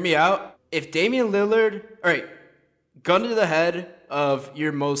out. If Damian Lillard, all right, gun to the head of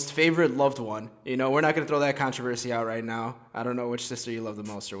your most favorite loved one. You know, we're not gonna throw that controversy out right now. I don't know which sister you love the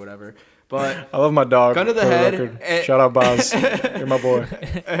most or whatever. But I love my dog. gun to the for head. record. Shout out Boz. You're my boy.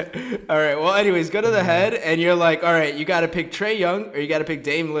 All right. Well, anyways, go to the head, and you're like, all right, you got to pick Trae Young or you got to pick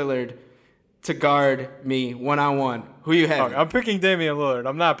Dame Lillard to guard me one-on-one. Who you have? I'm picking Damian Lillard.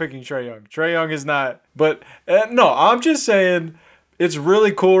 I'm not picking Trae Young. Trae Young is not. But no, I'm just saying it's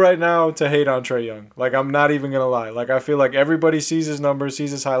really cool right now to hate on Trae Young. Like, I'm not even going to lie. Like, I feel like everybody sees his numbers,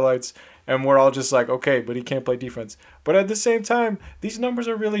 sees his highlights, and we're all just like, okay, but he can't play defense. But at the same time, these numbers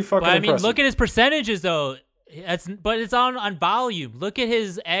are really fucking But I mean, impressive. look at his percentages though. But it's on volume. Look at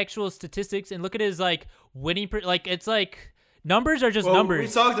his actual statistics and look at his like winning. It's like numbers are just numbers.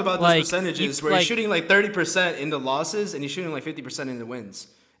 We talked about those Like, percentages where he's shooting like 30% in the losses and he's shooting like 50% in the wins,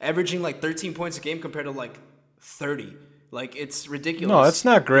 averaging like 13 points a game compared to like 30. Like, it's ridiculous. No, that's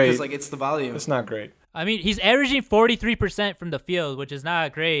not great. Because like it's the volume. It's not great. I mean, he's averaging 43% from the field, which is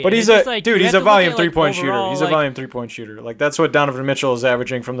not great. But And he's it's just, a like, dude. you He's have a to look volume at, like, 3-point shooter. overall, He's a like- volume 3-point shooter. Like that's what Donovan Mitchell is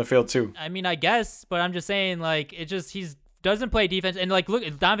averaging from the field too. I mean, I guess, but I'm just saying, like, it just he's doesn't play defense, and like, look,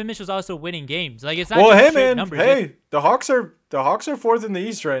 Donovan Mitchell's also winning games. Like, it's not Well, just hey straight man, numbers. hey, the Hawks are fourth in the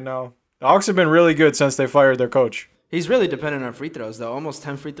East right now. The Hawks have been really good since they fired their coach. He's really dependent on free throws though. Almost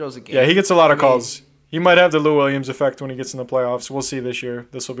 10 free throws a game. Yeah, he gets a lot of I mean, calls. He might have the Lou Williams effect when he gets in the playoffs. We'll see this year.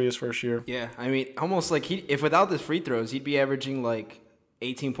 This will be his first year. Yeah, I mean, almost like if without the free throws, he'd be averaging like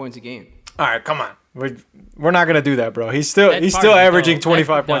 18 points a game. All right, come on. We're not gonna do that, bro. He's still averaging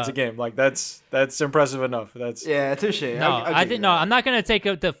 25 points a game. Like that's impressive enough. Yeah, touche. No, I think no. I'm not gonna take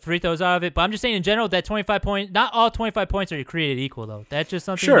the free throws out of it, but I'm just saying in general that 25 points. Not all 25 points are created equal though. That's just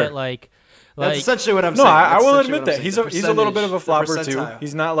something that that's essentially what I'm saying. No, I will admit that he's a little bit of a flopper too.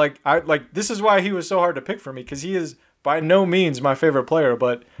 He's not like this is why he was so hard to pick for me because he is by no means my favorite player,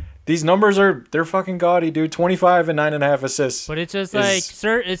 but. These numbers they're fucking gaudy, dude. 25 and 9.5 assists. But it's just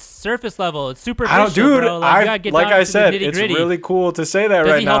it's surface level. It's superficial, bro. I said, it's really cool to say that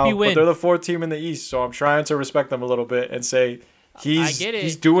right now. But they're the fourth team in the East, so I'm trying to respect them a little bit and say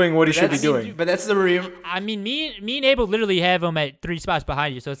he's doing what he should be doing. But that's the real. I mean, me and Abel literally have him at 3 spots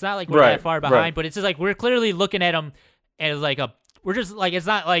behind you, so it's not like we're that far behind. Right. But it's just like we're clearly looking at him as like we're just like it's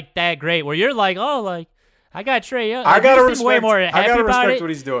not like that great. Where you're like, oh, like. I got Trae Young. I gotta respect. Way more happy I gotta about respect it. what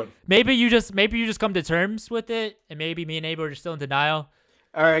he's doing. Maybe you just come to terms with it, and maybe me and Abel are just still in denial.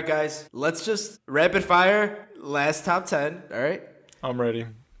 All right, guys, let's just rapid fire last top 10. All right, I'm ready.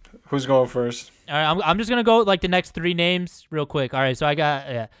 Who's going first? All right, I'm just gonna go like the next 3 names real quick. All right, so I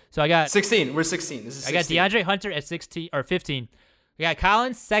got 16. We're 16. This is 16. I got DeAndre Hunter at 16 or 15. I got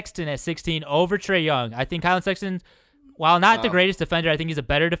Colin Sexton at 16 over Trae Young. I think Colin Sexton, while not the greatest defender, I think he's a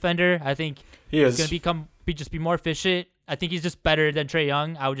better defender. I think he's gonna be more efficient. I think he's just better than Trae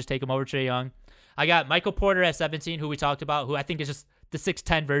Young. I would just take him over Trae Young. I got Michael Porter at 17, who we talked about, who I think is just the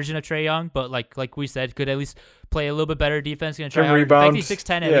 6'10 version of Trae Young, but like we said, could at least play a little bit better defense. Gonna try rebound. He's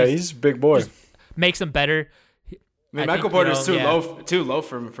 6'10. Yeah, he's a big boy. Makes him better. I mean, Michael Porter's too low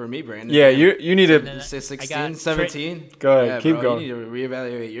for me, Brandon. Yeah, you need to 16, 17. Go ahead, keep going. You need to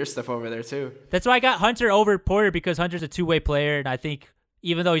reevaluate your stuff over there too. That's why I got Hunter over Porter because Hunter's a two-way player, and I think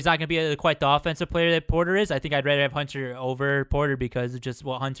even though he's not going to be quite the offensive player that Porter is, I think I'd rather have Hunter over Porter because of just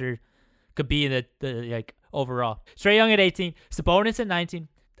what Hunter could be in the like overall. Trae Young at 18, Sabonis at 19.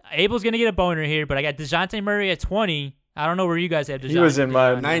 Abel's going to get a boner here, but I got DeJounte Murray at 20. I don't know where you guys have DeJounte. He was in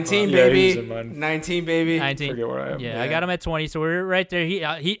mine. 19, baby. 19, baby. 19. Forget where I am. Yeah, I got him at 20, so we're right there.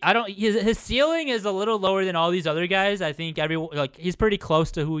 His ceiling is a little lower than all these other guys. I think he's pretty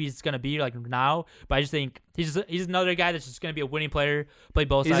close to who he's gonna be like now, but I just think he's another guy that's just gonna be a winning player, play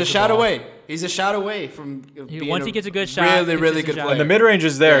both sides. He's a shot away. He's a shot away from being once he gets a good shot, really good player. And the mid range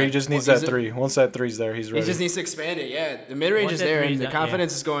is there. He just needs that 3. Once that 3's there, he's ready. He just needs to expand it. Yeah, the mid range is there, and the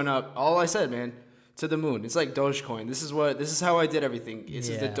confidence is going up. All I said, man. To the moon. It's like Dogecoin. This is how I did everything. It's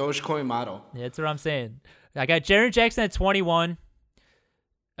the Dogecoin model. Yeah, that's what I'm saying. I got Jaren Jackson at 21.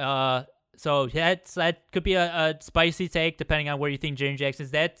 So that could be a spicy take depending on where you think Jaren Jackson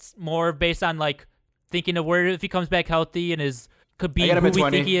is. That's more based on like thinking of where if he comes back healthy and could be who we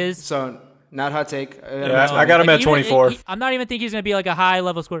think he is. So not hot take. I got him at 24. I'm not even thinking he's gonna be like a high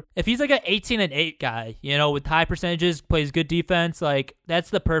level scorer. If he's like an 18-8 guy, with high percentages, plays good defense, like that's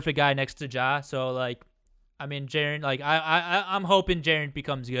the perfect guy next to Ja. So like, I mean, Jaren, like I'm hoping Jaren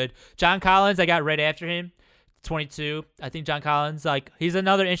becomes good. John Collins, I got right after him, 22. I think John Collins, like he's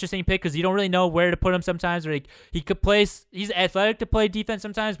another interesting pick because you don't really know where to put him sometimes. Or he could play. He's athletic to play defense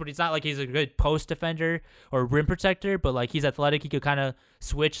sometimes, but he's not like he's a good post defender or rim protector. But like he's athletic, he could kind of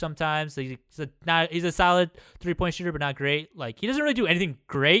switch sometimes. He's a solid 3-point shooter, but not great. Like he doesn't really do anything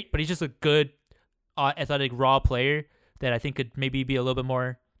great, but he's just a good athletic raw player that I think could maybe be a little bit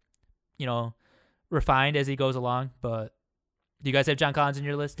more, refined as he goes along. But do you guys have John Collins in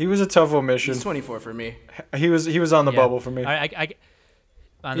your list? He was a tough omission. He's 24 for me. He was on the bubble for me. I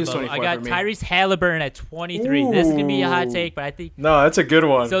got Tyrese Halliburton at 23. Ooh. This is gonna be a hot take, but I think that's a good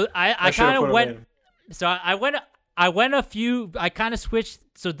one. So I kind of went. So I went a few. I kind of switched.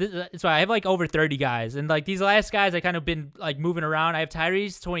 So I have like over 30 guys, and like these last guys, I kind of been like moving around. I have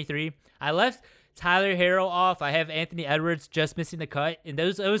Tyrese 23. I left Tyler Herro off. I have Anthony Edwards just missing the cut. And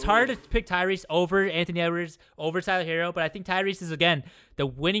it was hard to pick Tyrese over Anthony Edwards over Tyler Herro, but I think Tyrese is, again, the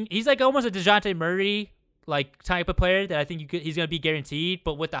winning. He's like almost a DeJounte Murray like type of player that I think he's going to be guaranteed,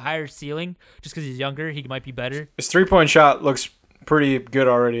 but with a higher ceiling, just because he's younger, he might be better. His 3-point shot looks pretty good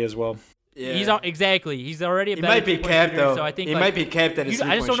already as well. Yeah. He's already a better. He might be capped though. So I think he might be capped at his.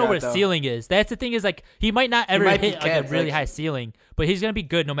 I just don't know what his ceiling is. That's the thing is like he might not ever hit like a really high ceiling, but he's gonna be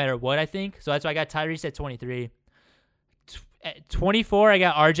good no matter what. I think so. That's why I got Tyrese at 23. At 24, I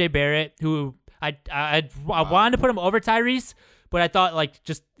got RJ Barrett, who I wanted to put him over Tyrese, but I thought like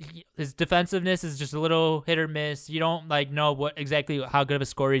just his defensiveness is just a little hit or miss. You don't like know how good of a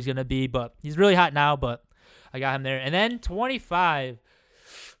scorer he's gonna be, but he's really hot now. But I got him there, and then 25.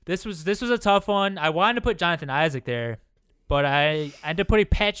 This was a tough one. I wanted to put Jonathan Isaac there, but I ended up putting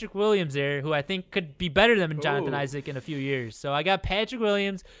Patrick Williams there, who I think could be better than Jonathan Isaac in a few years. So I got Patrick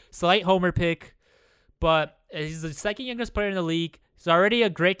Williams, slight homer pick, but he's the second youngest player in the league, He's already a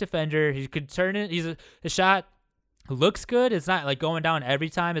great defender. He could turn it. His shot looks good. It's not like going down every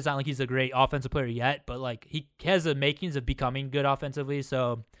time. It's not like he's a great offensive player yet, but like he has the makings of becoming good offensively.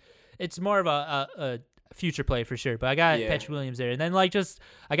 So it's more of a future play for sure. But I got Patrick Williams there, and then like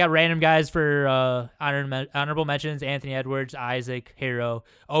I got random guys for honorable mentions: Anthony Edwards, Isaac, Hero,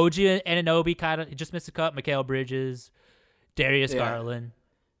 OG Anunoby. Kind of just missed a cut. Mikal Bridges, Darius Garland,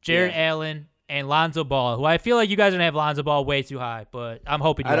 Jared Allen. And Lonzo Ball, who I feel like you guys are gonna have Lonzo Ball way too high, but I'm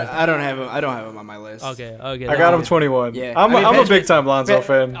hoping you guys I don't have him. I don't have him on my list. Okay. I got him 21. Yeah, I'm a big time Lonzo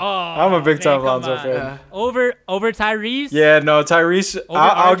fan. I'm a big time Lonzo fan. Over Tyrese? Yeah, no, Tyrese.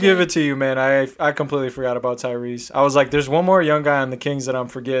 I'll give it to you, man. I completely forgot about Tyrese. I was like, there's one more young guy on the Kings that I'm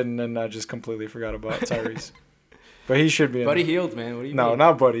forgetting, and I just completely forgot about Tyrese. But he should be. Buddy Hield, man. What do you No, mean?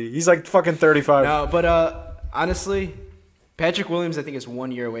 not Buddy. He's like fucking 35. No, but honestly, Patrick Williams, I think, is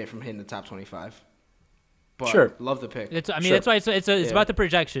 1 year away from hitting the top 25. But sure, love the pick. That's why it's about the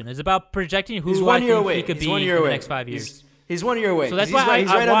projection. It's about projecting who I think he could be in the next 5 years. He's 1 year away. So that's why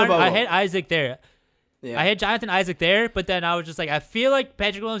I had Isaac there. Yeah. I had Jonathan Isaac there, but then I was just like, I feel like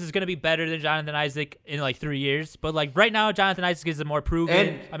Patrick Williams is going to be better than Jonathan Isaac in like 3 years. But like right now, Jonathan Isaac is the more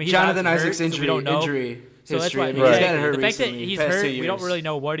proven. And he's Jonathan Isaac's hurt, injury, so we don't know. So that's why he's gotten hurt the fact that recently, he's past hurt, 2 years. we don't really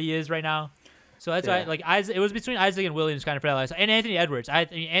know what he is right now. So that's why, like, Isaac, it was between Isaac and Williams kind of for that last, and Anthony Edwards. But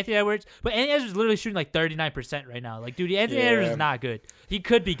Anthony Edwards is literally shooting like 39% right now. Like, dude, Anthony Edwards is not good. He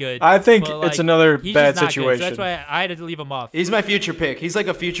could be good. I think but, it's another bad situation. So that's why I had to leave him off. He's my future pick. He's like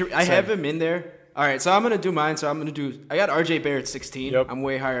a future. I have him in there. All right, so I'm gonna do mine. I got RJ Barrett 16. Yep. I'm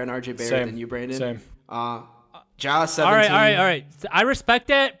way higher on RJ Barrett than you, Brandon. Same. Ja 17. All right. I respect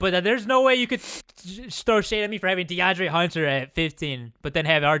that, but there's no way you could throw shade at me for having DeAndre Hunter at 15, but then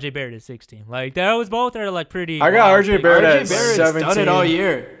have RJ Barrett at 16. Like those both are like pretty. I got RJ Barrett at Barrett's 17. done it all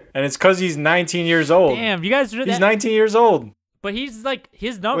year, and it's because he's 19 years old. Damn, you guys. He's 19 years old. But he's like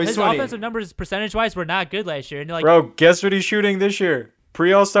his offensive numbers percentage wise were not good last year, and like, bro, guess what he's shooting this year?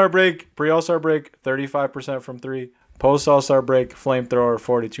 Pre All-Star break, 35% from three. Post All-Star break, flamethrower,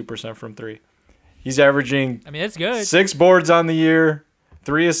 42% from three. He's averaging. I mean, that's good. 6 boards on the year,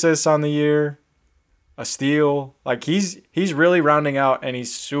 3 assists on the year, a steal. Like he's really rounding out, and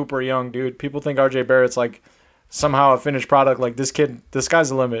he's super young, dude. People think RJ Barrett's like somehow a finished product. Like this kid, the sky's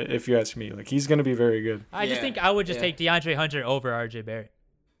the limit. If you ask me, like he's gonna be very good. I just think I would take DeAndre Hunter over RJ Barrett.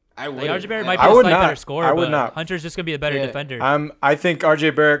 I would. Like, RJ Barrett might be a slightly better scorer, I would but not. Hunter's just gonna be a better defender. I think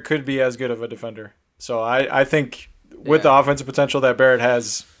RJ Barrett could be as good of a defender. So I think with the offensive potential that Barrett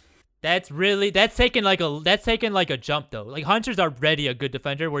has. That's taking like a jump though. Like Hunter's already a good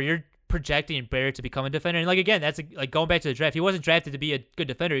defender, where you're projecting Barrett to become a defender. And like again, that's like going back to the draft. He wasn't drafted to be a good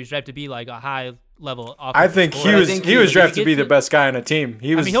defender. He was drafted to be like a high level offensive I think scorer. he was drafted to be the best guy on a team.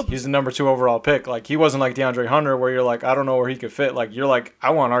 He's the number 2 overall pick. Like he wasn't like DeAndre Hunter, where you're like, I don't know where he could fit. Like you're like, I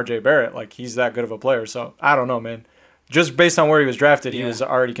want RJ Barrett. Like he's that good of a player. So I don't know, man. Just based on where he was drafted, he was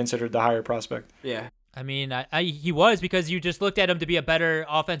already considered the higher prospect. Yeah. I mean, he was, because you just looked at him to be a better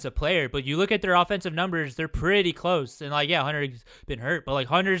offensive player, but you look at their offensive numbers, they're pretty close. And like, Hunter's been hurt, but like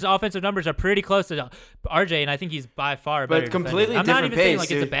Hunter's offensive numbers are pretty close to RJ, and I think he's by far a better completely defender. I'm not even pace, saying like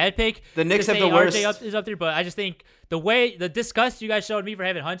dude. It's a bad pick. The Knicks to have say the worst. RJ is up there, but I just think the disgust you guys showed me for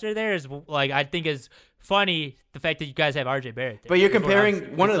having Hunter there is like, I think is funny, the fact that you guys have RJ Barrett there. But you're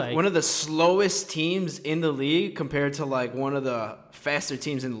comparing one of the slowest teams in the league compared to like one of the faster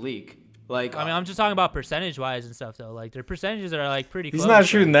teams in the league. Like, I mean, I'm just talking about percentage-wise and stuff, though. Like, their percentages are, like, pretty close. He's not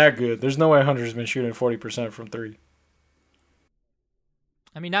shooting that good. There's no way Hunter's been shooting 40% from 3.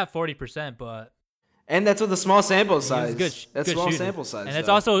 I mean, not 40%, but... And that's with a small sample size. That's small shooting. sample size. And it's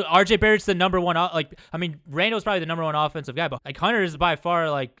also, RJ Barrett's the number one, Randall's probably the number one offensive guy, but, like, Hunter is by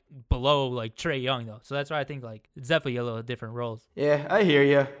far, like, below, like, Trae Young, though. So that's why I think, like, it's definitely a little different roles. Yeah, I hear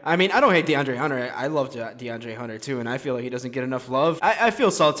you. I mean, I don't hate DeAndre Hunter. I love DeAndre Hunter, too, and I feel like he doesn't get enough love. I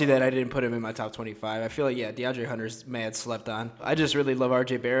feel salty that I didn't put him in my top 25. I feel like, DeAndre Hunter's mad slept on. I just really love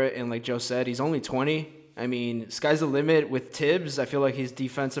RJ Barrett, and like Joe said, he's only 20. I mean, sky's the limit with Tibbs. I feel like his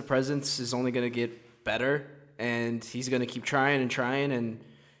defensive presence is only going to get better. And he's going to keep trying, and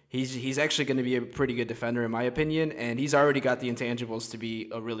he's actually going to be a pretty good defender, in my opinion. And he's already got the intangibles to be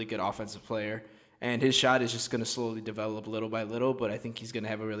a really good offensive player. And his shot is just going to slowly develop little by little, but I think he's going to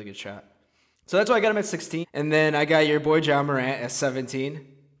have a really good shot. So that's why I got him at 16. And then I got your boy Ja Morant at 17.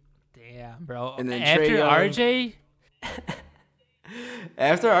 Damn, bro. And then after RJ?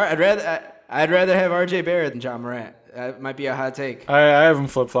 I'd rather have RJ Barrett than Ja Morant. That might be a hot take. I have him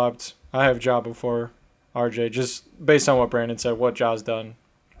flip-flopped. I have Ja before RJ, just based on what Brandon said, what Ja's done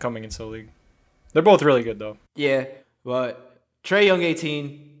coming into the league. They're both really good, though. Yeah, but Trae Young,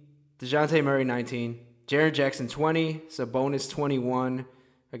 18. DeJounte Murray, 19. Jaren Jackson 20, Sabonis 21.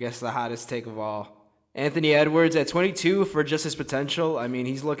 I guess the hottest take of all. Anthony Edwards at 22 for just his potential. I mean,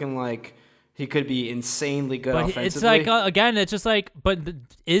 he's looking like he could be insanely good offensively. It's like, again, it's just like,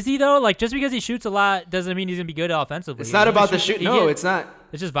 is he though? Like, just because he shoots a lot doesn't mean he's going to be good offensively. It's not about the shoot. No, it's not.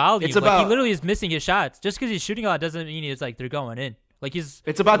 It's just volume. It's about, he literally is missing his shots. Just because he's shooting a lot doesn't mean it's like they're going in. Like it's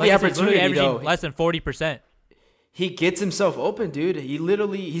about the opportunity, averaging though. Less than 40%. He gets himself open, dude.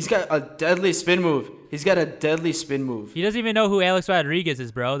 He's got a deadly spin move. He doesn't even know who Alex Rodriguez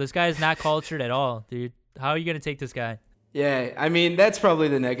is, bro. This guy is not cultured at all, dude. How are you going to take this guy? Yeah, I mean, that's probably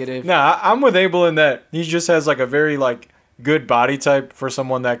the negative. Nah, I'm with Abel in that he just has like a very like good body type for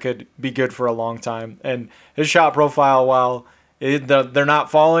someone that could be good for a long time. And his shot profile, while they're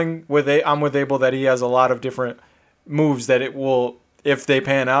not falling, I'm with Abel that he has a lot of different moves that it will, if they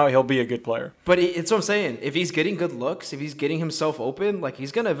pan out, he'll be a good player. But it's what I'm saying. If he's getting good looks, if he's getting himself open, like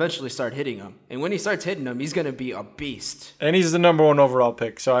he's going to eventually start hitting them. And when he starts hitting them, he's going to be a beast. And he's the number 1 overall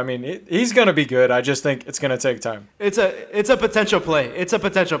pick. So, I mean, he's going to be good. I just think it's going to take time. It's a potential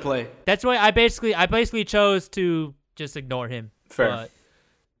play. That's why I basically chose to just ignore him. Fair.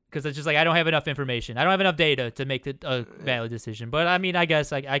 Because it's just like I don't have enough information. I don't have enough data to make a valid decision. But I mean, I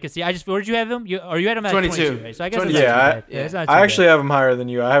guess I can see. Where did you have him? You had him at 22, right? So I guess it's not too I actually bad. have him higher than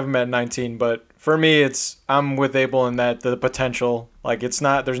you. I have him at 19. But for me, I'm with Abel in that the potential. Like it's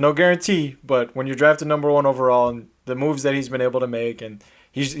not. There's no guarantee. But when you're drafted number 1 overall and the moves that he's been able to make and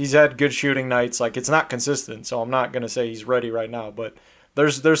he's had good shooting nights. Like it's not consistent. So I'm not gonna say he's ready right now. But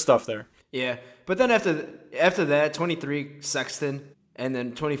there's stuff there. Yeah. But then after that, 23 Sexton. And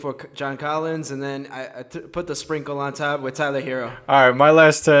then 24 John Collins, and then I put the sprinkle on top with Tyler Hero. All right, my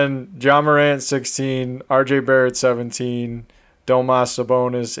last 10, John Morant 16, RJ Barrett 17, Domas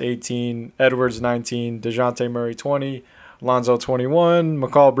Sabonis 18, Edwards 19, DeJounte Murray 20, Lonzo 21,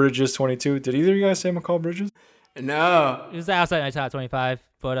 McCall Bridges 22. Did either of you guys say McCall Bridges? No. It was outside my top 25,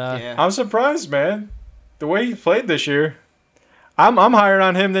 but yeah. I'm surprised, man. The way he played this year. I'm higher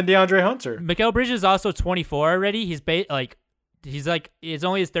on him than DeAndre Hunter. Mikal Bridges is also 24 already. He's it's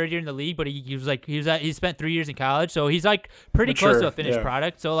only his 3rd year in the league, but he spent 3 years in college, so he's like pretty close to a finished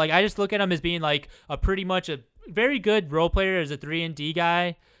product. So like I just look at him as being like a pretty much a very good role player as a 3-and-D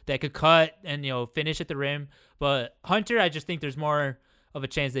guy that could cut and finish at the rim. But Hunter, I just think there's more of a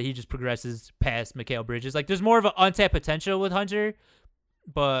chance that he just progresses past Mikal Bridges. Like there's more of an untapped potential with Hunter,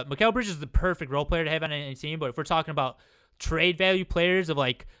 but Mikal Bridges is the perfect role player to have on any team. But if we're talking about trade value players of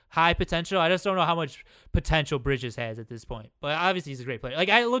like high potential, I just don't know how much potential Bridges has at this point. But obviously he's a great player. Like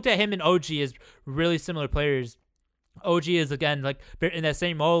I looked at him and OG as really similar players. OG is again like in that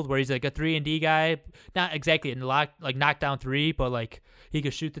same mold where he's like a 3-and-D guy, not exactly in the knockdown 3, but like he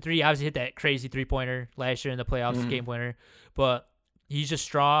could shoot the 3. He obviously hit that crazy 3-pointer last year in the playoffs, game winner. But he's just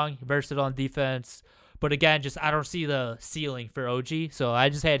strong, versatile on defense. But again, just I don't see the ceiling for OG, so I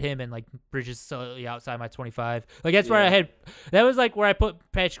just had him and like Bridges slightly outside my 25. Like that's where I had. That was like where I put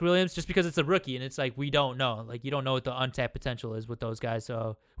Patrick Williams, just because it's a rookie and it's like we don't know. Like you don't know what the untapped potential is with those guys.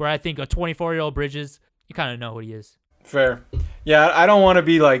 So where I think a 24-year-old Bridges, you kind of know what he is. Fair. Yeah, I don't want to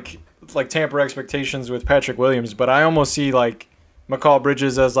be like tamper expectations with Patrick Williams, but I almost see like McCall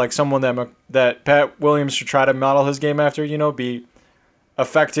Bridges as like someone that Pat Williams should try to model his game after. Be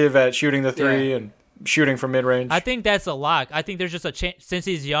effective at shooting the 3 and shooting from mid-range. I think that's a lock. I think there's just a chance. Since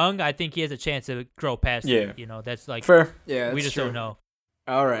he's young, I think he has a chance to grow past it. That's like fair. Yeah, we just don't know.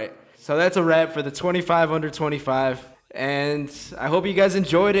 All right. So that's a wrap for the 25 under 25. And I hope you guys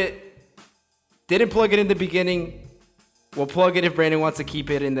enjoyed it. Didn't plug it in the beginning. We'll plug it if Brandon wants to keep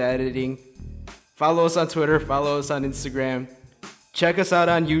it in the editing. Follow us on Twitter. Follow us on Instagram. Check us out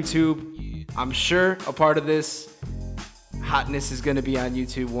on YouTube. I'm sure a part of this hotness is going to be on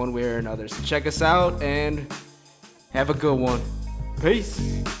YouTube one way or another. So check us out and have a good one. Peace.